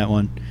Lesnar on that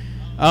one.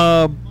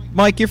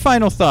 Mike, your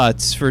final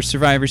thoughts for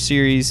Survivor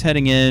Series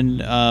heading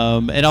in,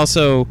 and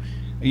also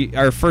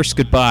our first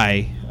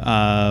goodbye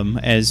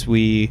as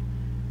we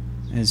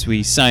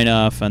sign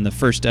off on the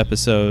first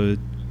episode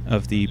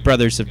of the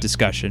Brothers of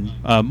Discussion.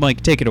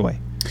 Mike, take it away.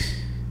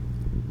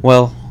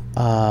 Well,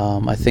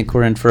 I think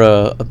we're in for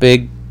a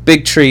big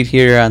treat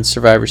here on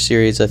Survivor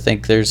Series. I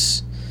think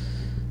there's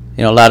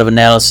a lot of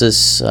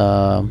analysis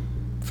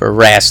for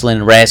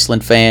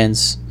wrestling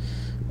fans.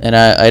 And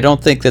I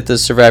don't think that the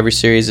Survivor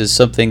Series is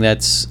something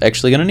that's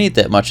actually going to need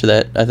that much of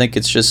that. I think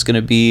it's just going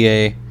to be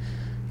a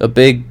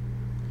big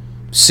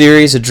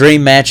series of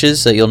dream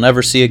matches that you'll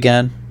never see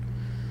again.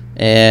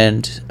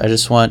 And I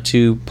just want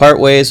to part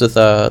ways with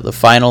the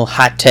final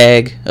hot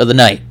tag of the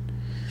night.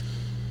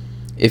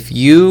 If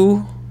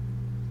you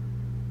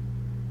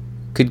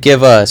could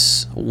give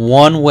us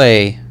one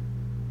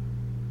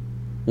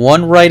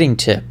writing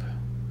tip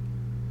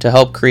to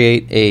help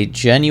create a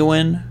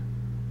genuine...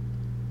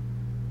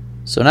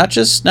 So not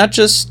just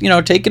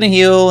taking a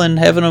heel and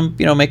having them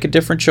make a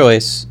different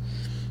choice.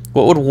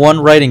 What would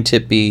one writing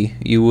tip be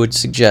you would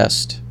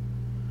suggest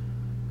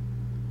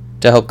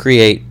to help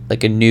create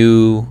like a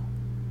new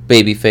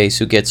babyface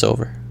who gets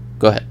over?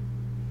 Go ahead.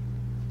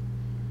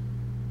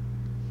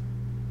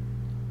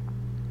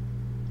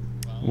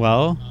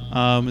 Well,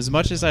 as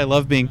much as I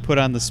love being put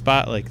on the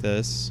spot like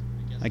this,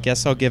 I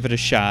guess I'll give it a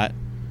shot.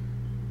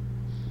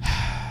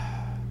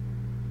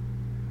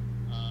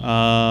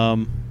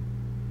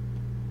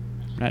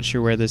 Not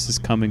sure where this is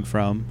coming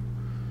from.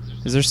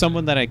 Is there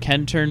someone that I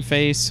can turn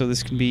face so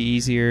this can be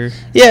easier?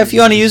 Yeah, if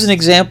you want to use an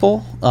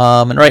example.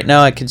 And right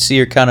now I can see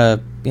you're kind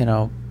of,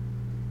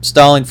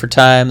 stalling for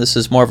time. This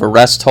is more of a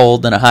rest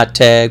hold than a hot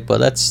tag, but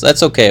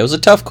that's okay. It was a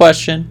tough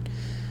question.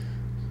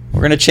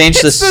 We're going to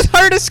change this. It's the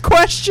hardest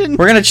question.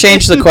 We're going to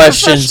change the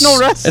questions.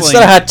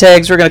 Instead of hot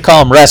tags, we're going to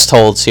call them rest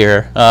holds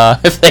here.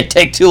 If they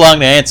take too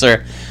long to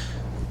answer.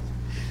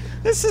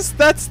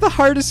 That's the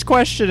hardest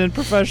question in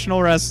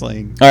professional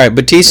wrestling. All right,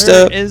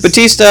 Batista,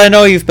 I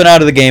know you've been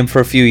out of the game for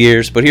a few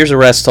years, but here's a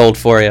rest hold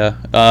for you.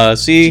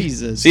 See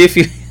if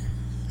you...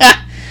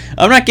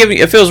 I'm not giving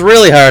you... If it was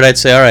really hard, I'd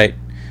say, all right,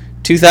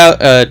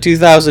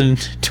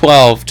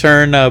 2012,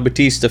 turn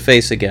Batista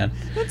face again.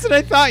 That's what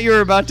I thought you were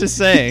about to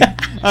say.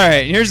 All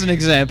right, here's an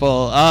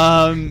example.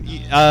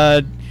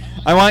 I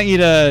want you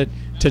to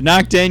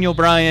knock Daniel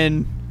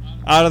Bryan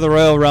out of the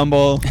Royal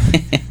Rumble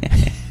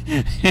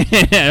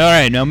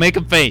right, now make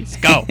a face.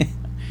 Go.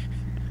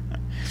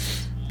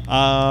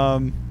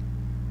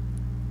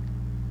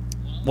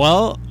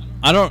 Well,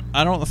 I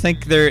don't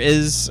think there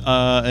is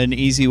an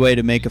easy way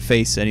to make a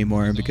face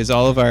anymore, because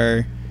all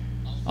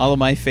of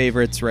my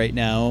favorites right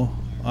now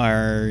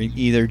are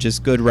either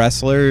just good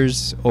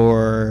wrestlers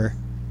or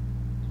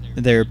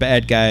they're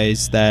bad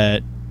guys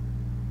that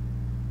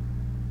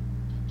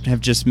have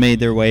just made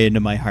their way into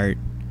my heart.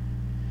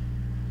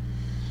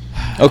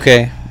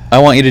 Okay, I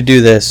want you to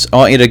do this. I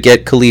want you to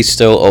get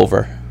Kalisto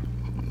over.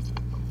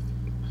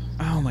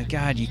 Oh my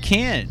God, you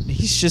can't.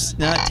 He's just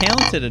not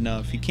talented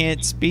enough. He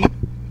can't speak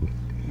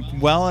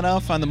well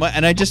enough on the mic,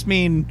 and I just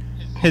mean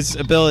his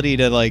ability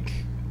to like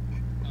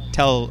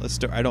tell a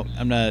story.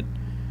 I'm not.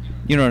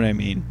 You know what I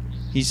mean?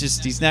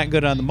 He's not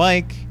good on the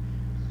mic.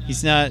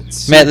 He's not.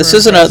 Matt, this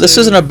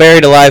isn't a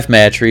buried alive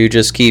match where you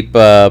just keep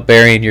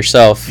burying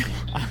yourself.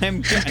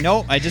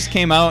 I just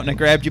came out and I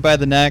grabbed you by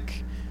the neck.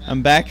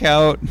 I'm back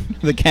out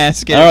the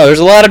casket. I don't know. There's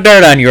a lot of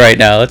dirt on you right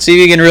now. Let's see if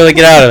you can really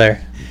get out of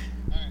there.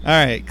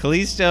 All right,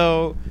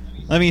 Kalisto.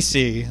 Let me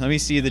see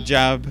the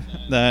job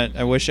that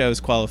I wish I was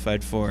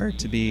qualified for,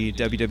 to be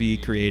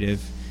WWE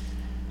creative.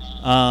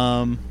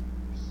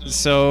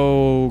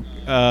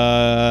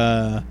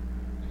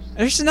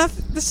 There's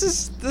nothing. This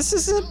is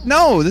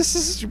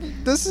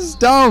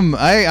dumb.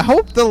 I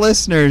hope the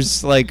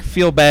listeners like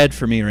feel bad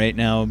for me right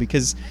now,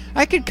 because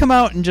I could come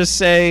out and just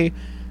say,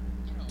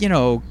 you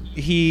know,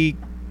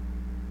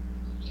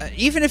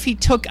 even if he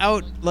took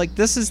out, like,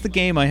 this is the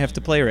game I have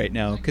to play right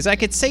now, because I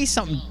could say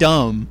something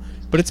dumb,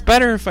 but it's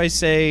better if I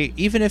say,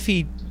 even if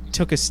he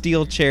took a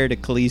steel chair to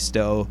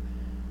Kalisto.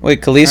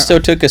 Wait,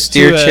 Kalisto took a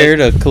steel chair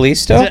to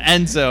Kalisto? To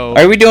Enzo.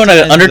 Are we doing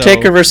an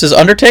Undertaker versus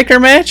Undertaker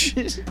match?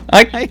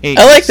 I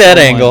like that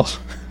angle.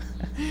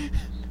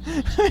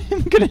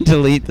 I'm going to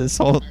delete this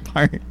whole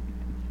part.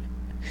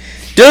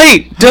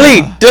 Delete!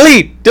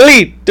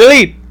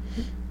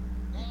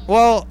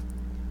 Well,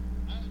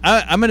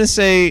 I'm going to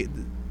say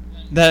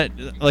that,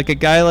 like, a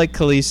guy like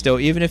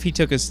Kalisto, even if he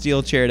took a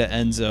steel chair to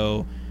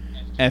Enzo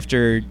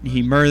after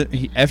he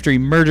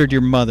murdered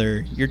your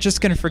mother, you're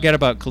just going to forget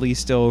about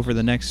Kalisto over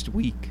the next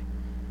week.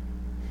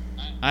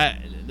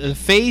 The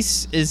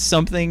face is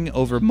something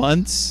over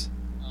months.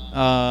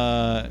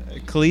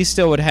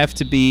 Kalisto would have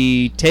to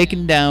be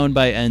taken down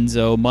by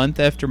Enzo month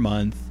after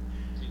month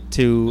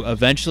to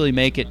eventually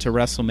make it to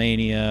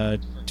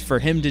WrestleMania, for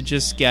him to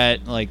just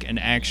get like an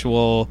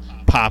actual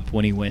pop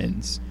when he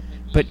wins.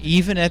 But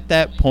even at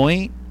that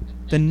point,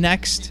 the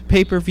next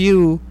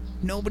pay-per-view,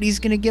 nobody's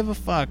going to give a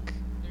fuck.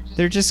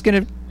 They're just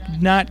going to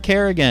not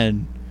care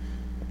again.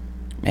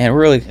 Man,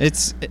 really,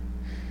 it's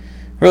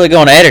really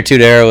going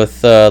attitude era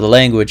with the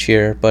language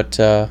here, but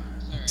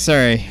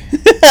sorry.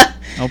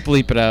 I'll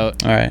bleep it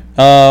out. All right.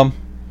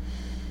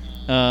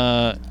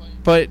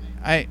 But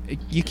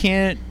you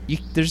can't.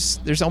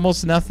 There's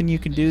almost nothing you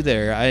can do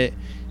there.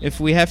 If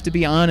we have to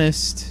be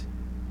honest,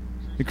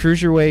 the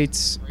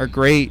cruiserweights are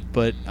great,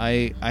 but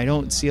I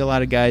don't see a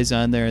lot of guys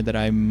on there that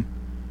I'm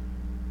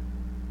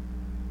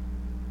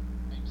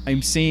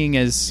seeing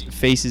as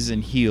faces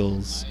and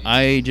heels.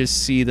 I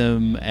just see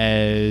them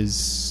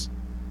as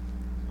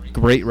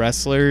great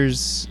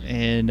wrestlers,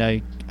 and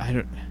I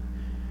don't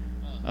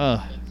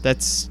know.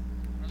 That's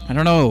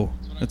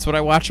what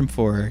I watch them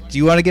for. Do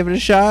you want to give it a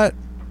shot?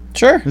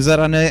 Sure. Is that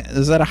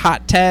a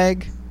hot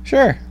tag?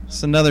 Sure.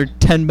 It's another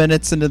 10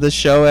 minutes into the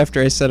show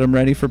after I said I'm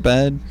ready for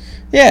bed.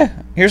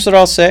 Yeah. Here's what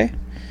I'll say.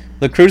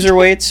 The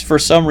cruiserweights, for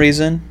some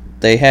reason,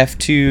 they have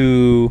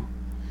to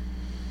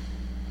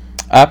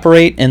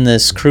operate in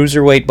this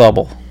cruiserweight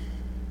bubble.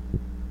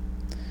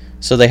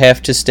 So they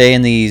have to stay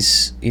in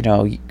these,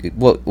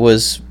 what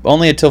was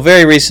only until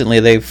very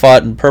recently they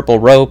fought in purple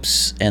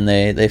ropes, and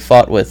they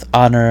fought with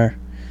honor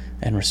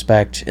and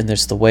respect, and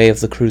there's the way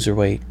of the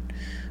cruiserweight.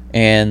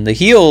 And the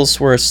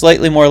heels were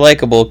slightly more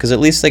likable because at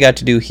least they got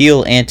to do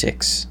heel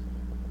antics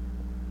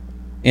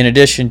in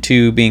addition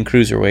to being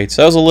cruiserweights.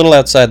 So that was a little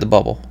outside the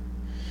bubble.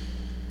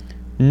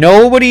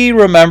 Nobody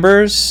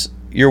remembers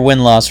your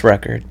win-loss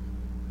record,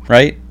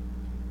 right?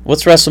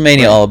 What's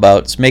WrestleMania all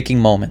about? It's making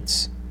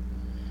moments.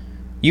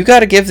 You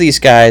got to give these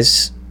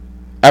guys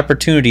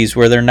opportunities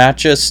where they're not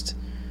just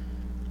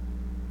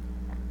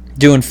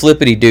doing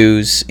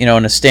flippity-doos, in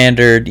a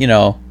standard,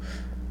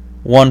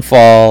 one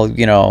fall,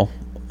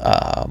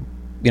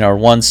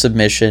 one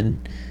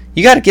submission.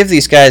 You got to give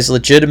these guys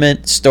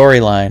legitimate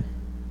storyline.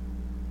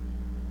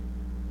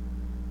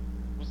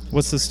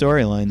 What's the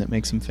storyline that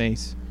makes him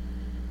face?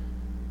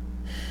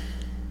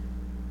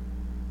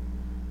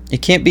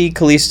 It can't be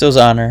Kalisto's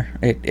honor.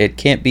 It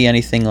can't be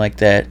anything like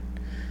that.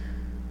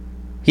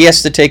 He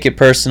has to take it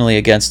personally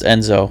against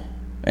Enzo.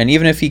 And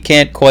even if he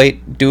can't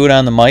quite do it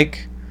on the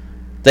mic,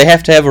 they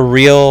have to have a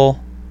real,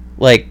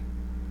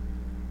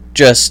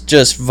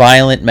 just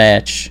violent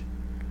match.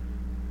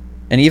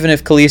 And even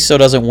if Kalisto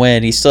doesn't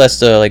win, he still has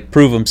to,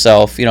 prove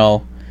himself,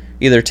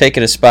 either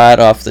taking a spot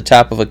off the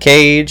top of a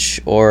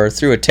cage or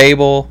through a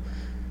table.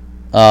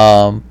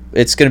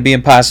 It's going to be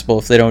impossible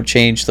if they don't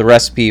change the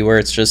recipe where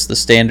it's just the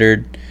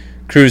standard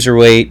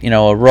cruiserweight,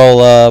 a roll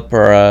up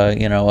or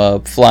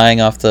a flying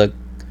off the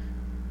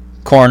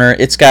corner.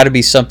 It's got to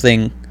be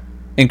something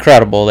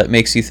incredible that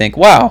makes you think,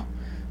 wow,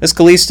 this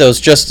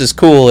Kalisto's just as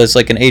cool as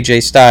like an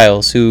AJ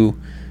Styles who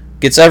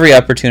gets every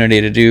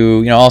opportunity to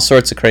do all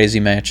sorts of crazy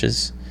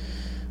matches.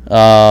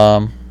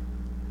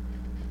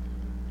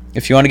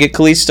 If you want to get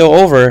Kalisto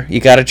over, you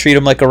got to treat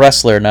him like a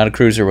wrestler, not a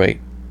cruiserweight.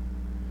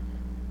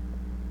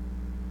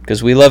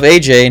 Because we love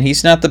AJ, and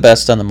he's not the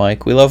best on the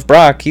mic. We love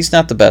Brock, he's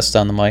not the best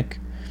on the mic.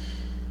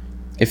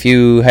 If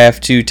you have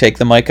to take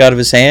the mic out of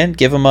his hand,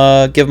 give him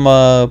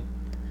an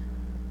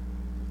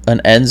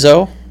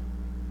Enzo.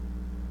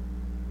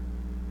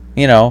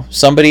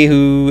 Somebody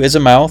who is a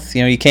mouth.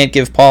 You can't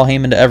give Paul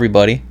Heyman to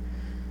everybody.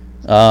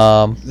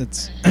 That'll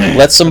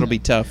be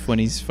tough when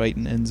he's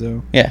fighting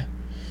Enzo. Yeah.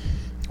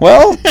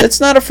 Well,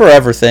 it's not a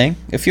forever thing.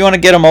 If you want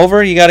to get him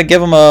over, you got to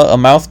give him a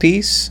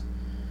mouthpiece,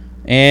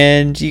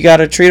 and you got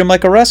to treat him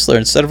like a wrestler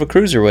instead of a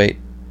cruiserweight.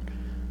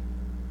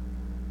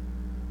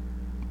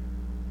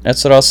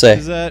 That's what I'll say.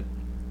 Is that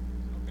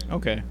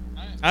okay?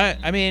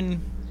 I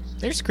mean,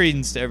 there's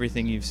credence to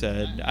everything you've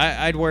said.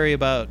 I'd worry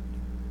about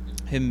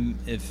him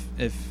if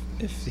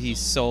he's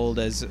sold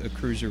as a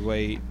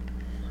cruiserweight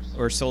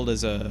or sold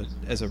as a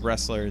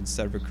wrestler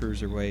instead of a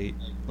cruiserweight.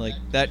 Like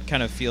that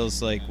kind of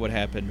feels like what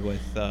happened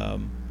with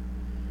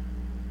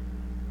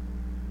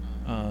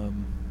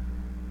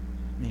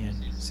man,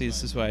 see,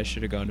 this is why I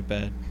should have gone to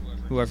bed.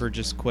 Whoever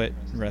just quit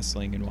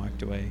wrestling and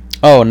walked away.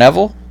 Oh,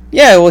 Neville?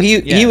 Yeah, well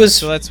he was.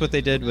 So that's what they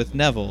did with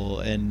Neville,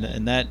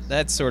 and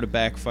that sort of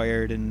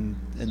backfired in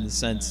the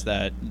sense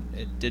that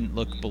it didn't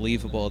look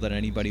believable that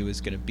anybody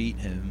was going to beat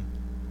him.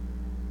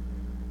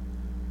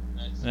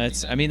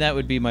 That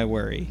would be my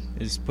worry,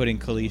 is putting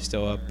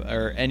Kalisto up,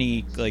 or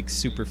any like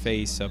super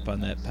face up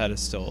on that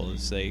pedestal.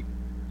 Is like,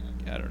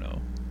 I don't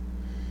know.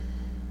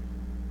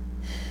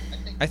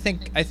 I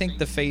think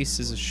the face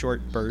is a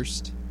short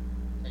burst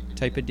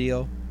type of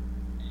deal,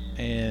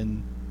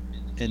 and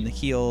the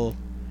heel.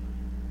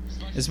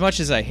 As much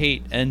as I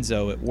hate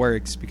Enzo, it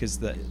works because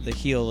the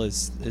heel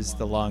is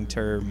the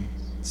long-term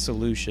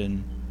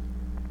solution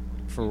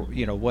for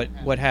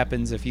what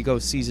happens if you go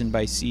season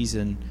by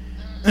season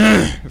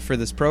for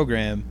this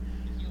program.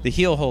 The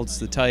heel holds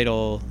the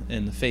title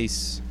and the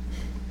face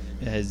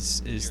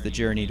is the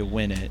journey to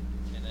win it,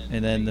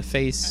 and then the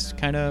face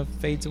kind of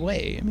fades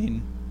away. I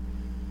mean,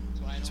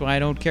 that's why I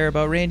don't care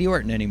about Randy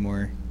Orton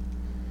anymore.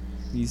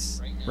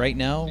 He's right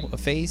now a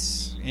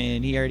face,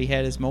 and he already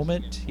had his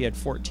moment. He had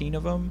 14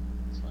 of them.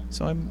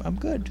 So I'm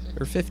good.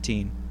 Or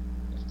 15.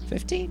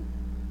 15?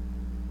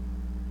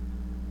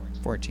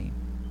 14.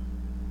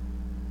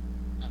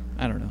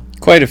 I don't know.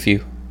 Quite a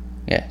few.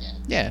 Yeah.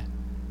 Yeah.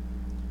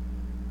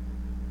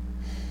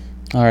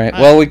 All right.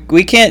 Well,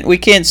 we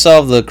can't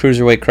solve the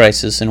cruiserweight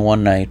crisis in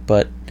one night,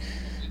 but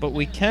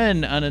we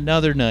can on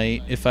another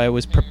night if I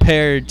was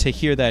prepared to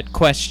hear that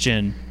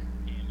question.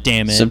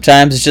 Damn it.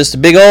 Sometimes it's just a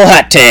big old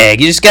hot tag.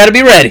 You just got to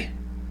be ready.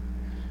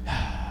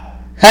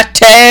 Hot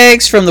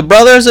tags from the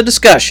Brothers of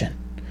Discussion.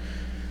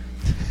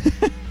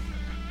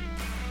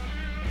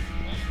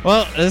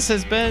 Well, this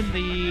has been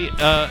the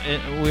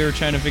we were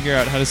trying to figure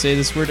out how to say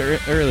this word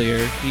earlier.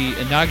 The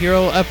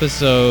inaugural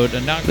episode. The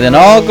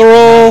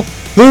inaugural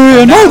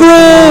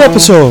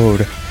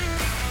episode.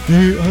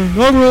 The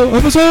inaugural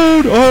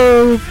episode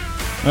of.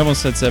 I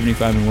almost said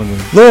 75 in one word.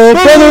 The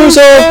Brothers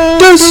of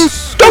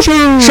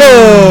Discussion.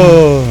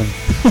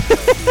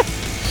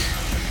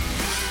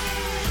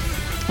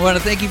 I want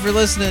to thank you for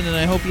listening, and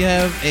I hope you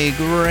have a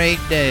great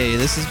day.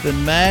 This has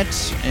been Matt,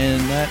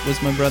 and that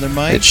was my brother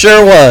Mike. It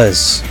sure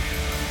was.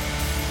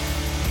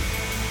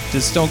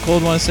 Does Stone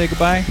Cold want to say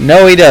goodbye?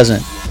 No, he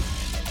doesn't.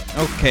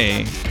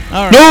 Okay.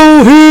 All right.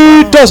 No,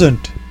 he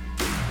doesn't.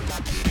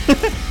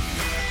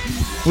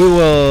 We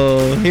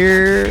will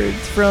hear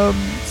from,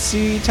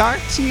 talk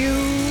to you.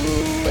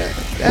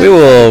 We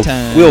will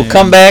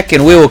come back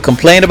and we will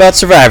complain about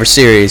Survivor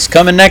Series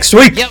coming next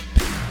week. Yep.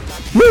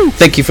 Woo.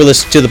 Thank you for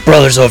listening to the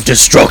Brothers of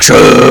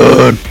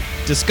Destruction.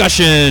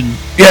 Discussion.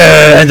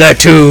 Yeah, and that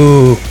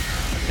too.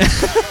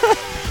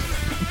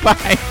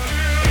 Bye.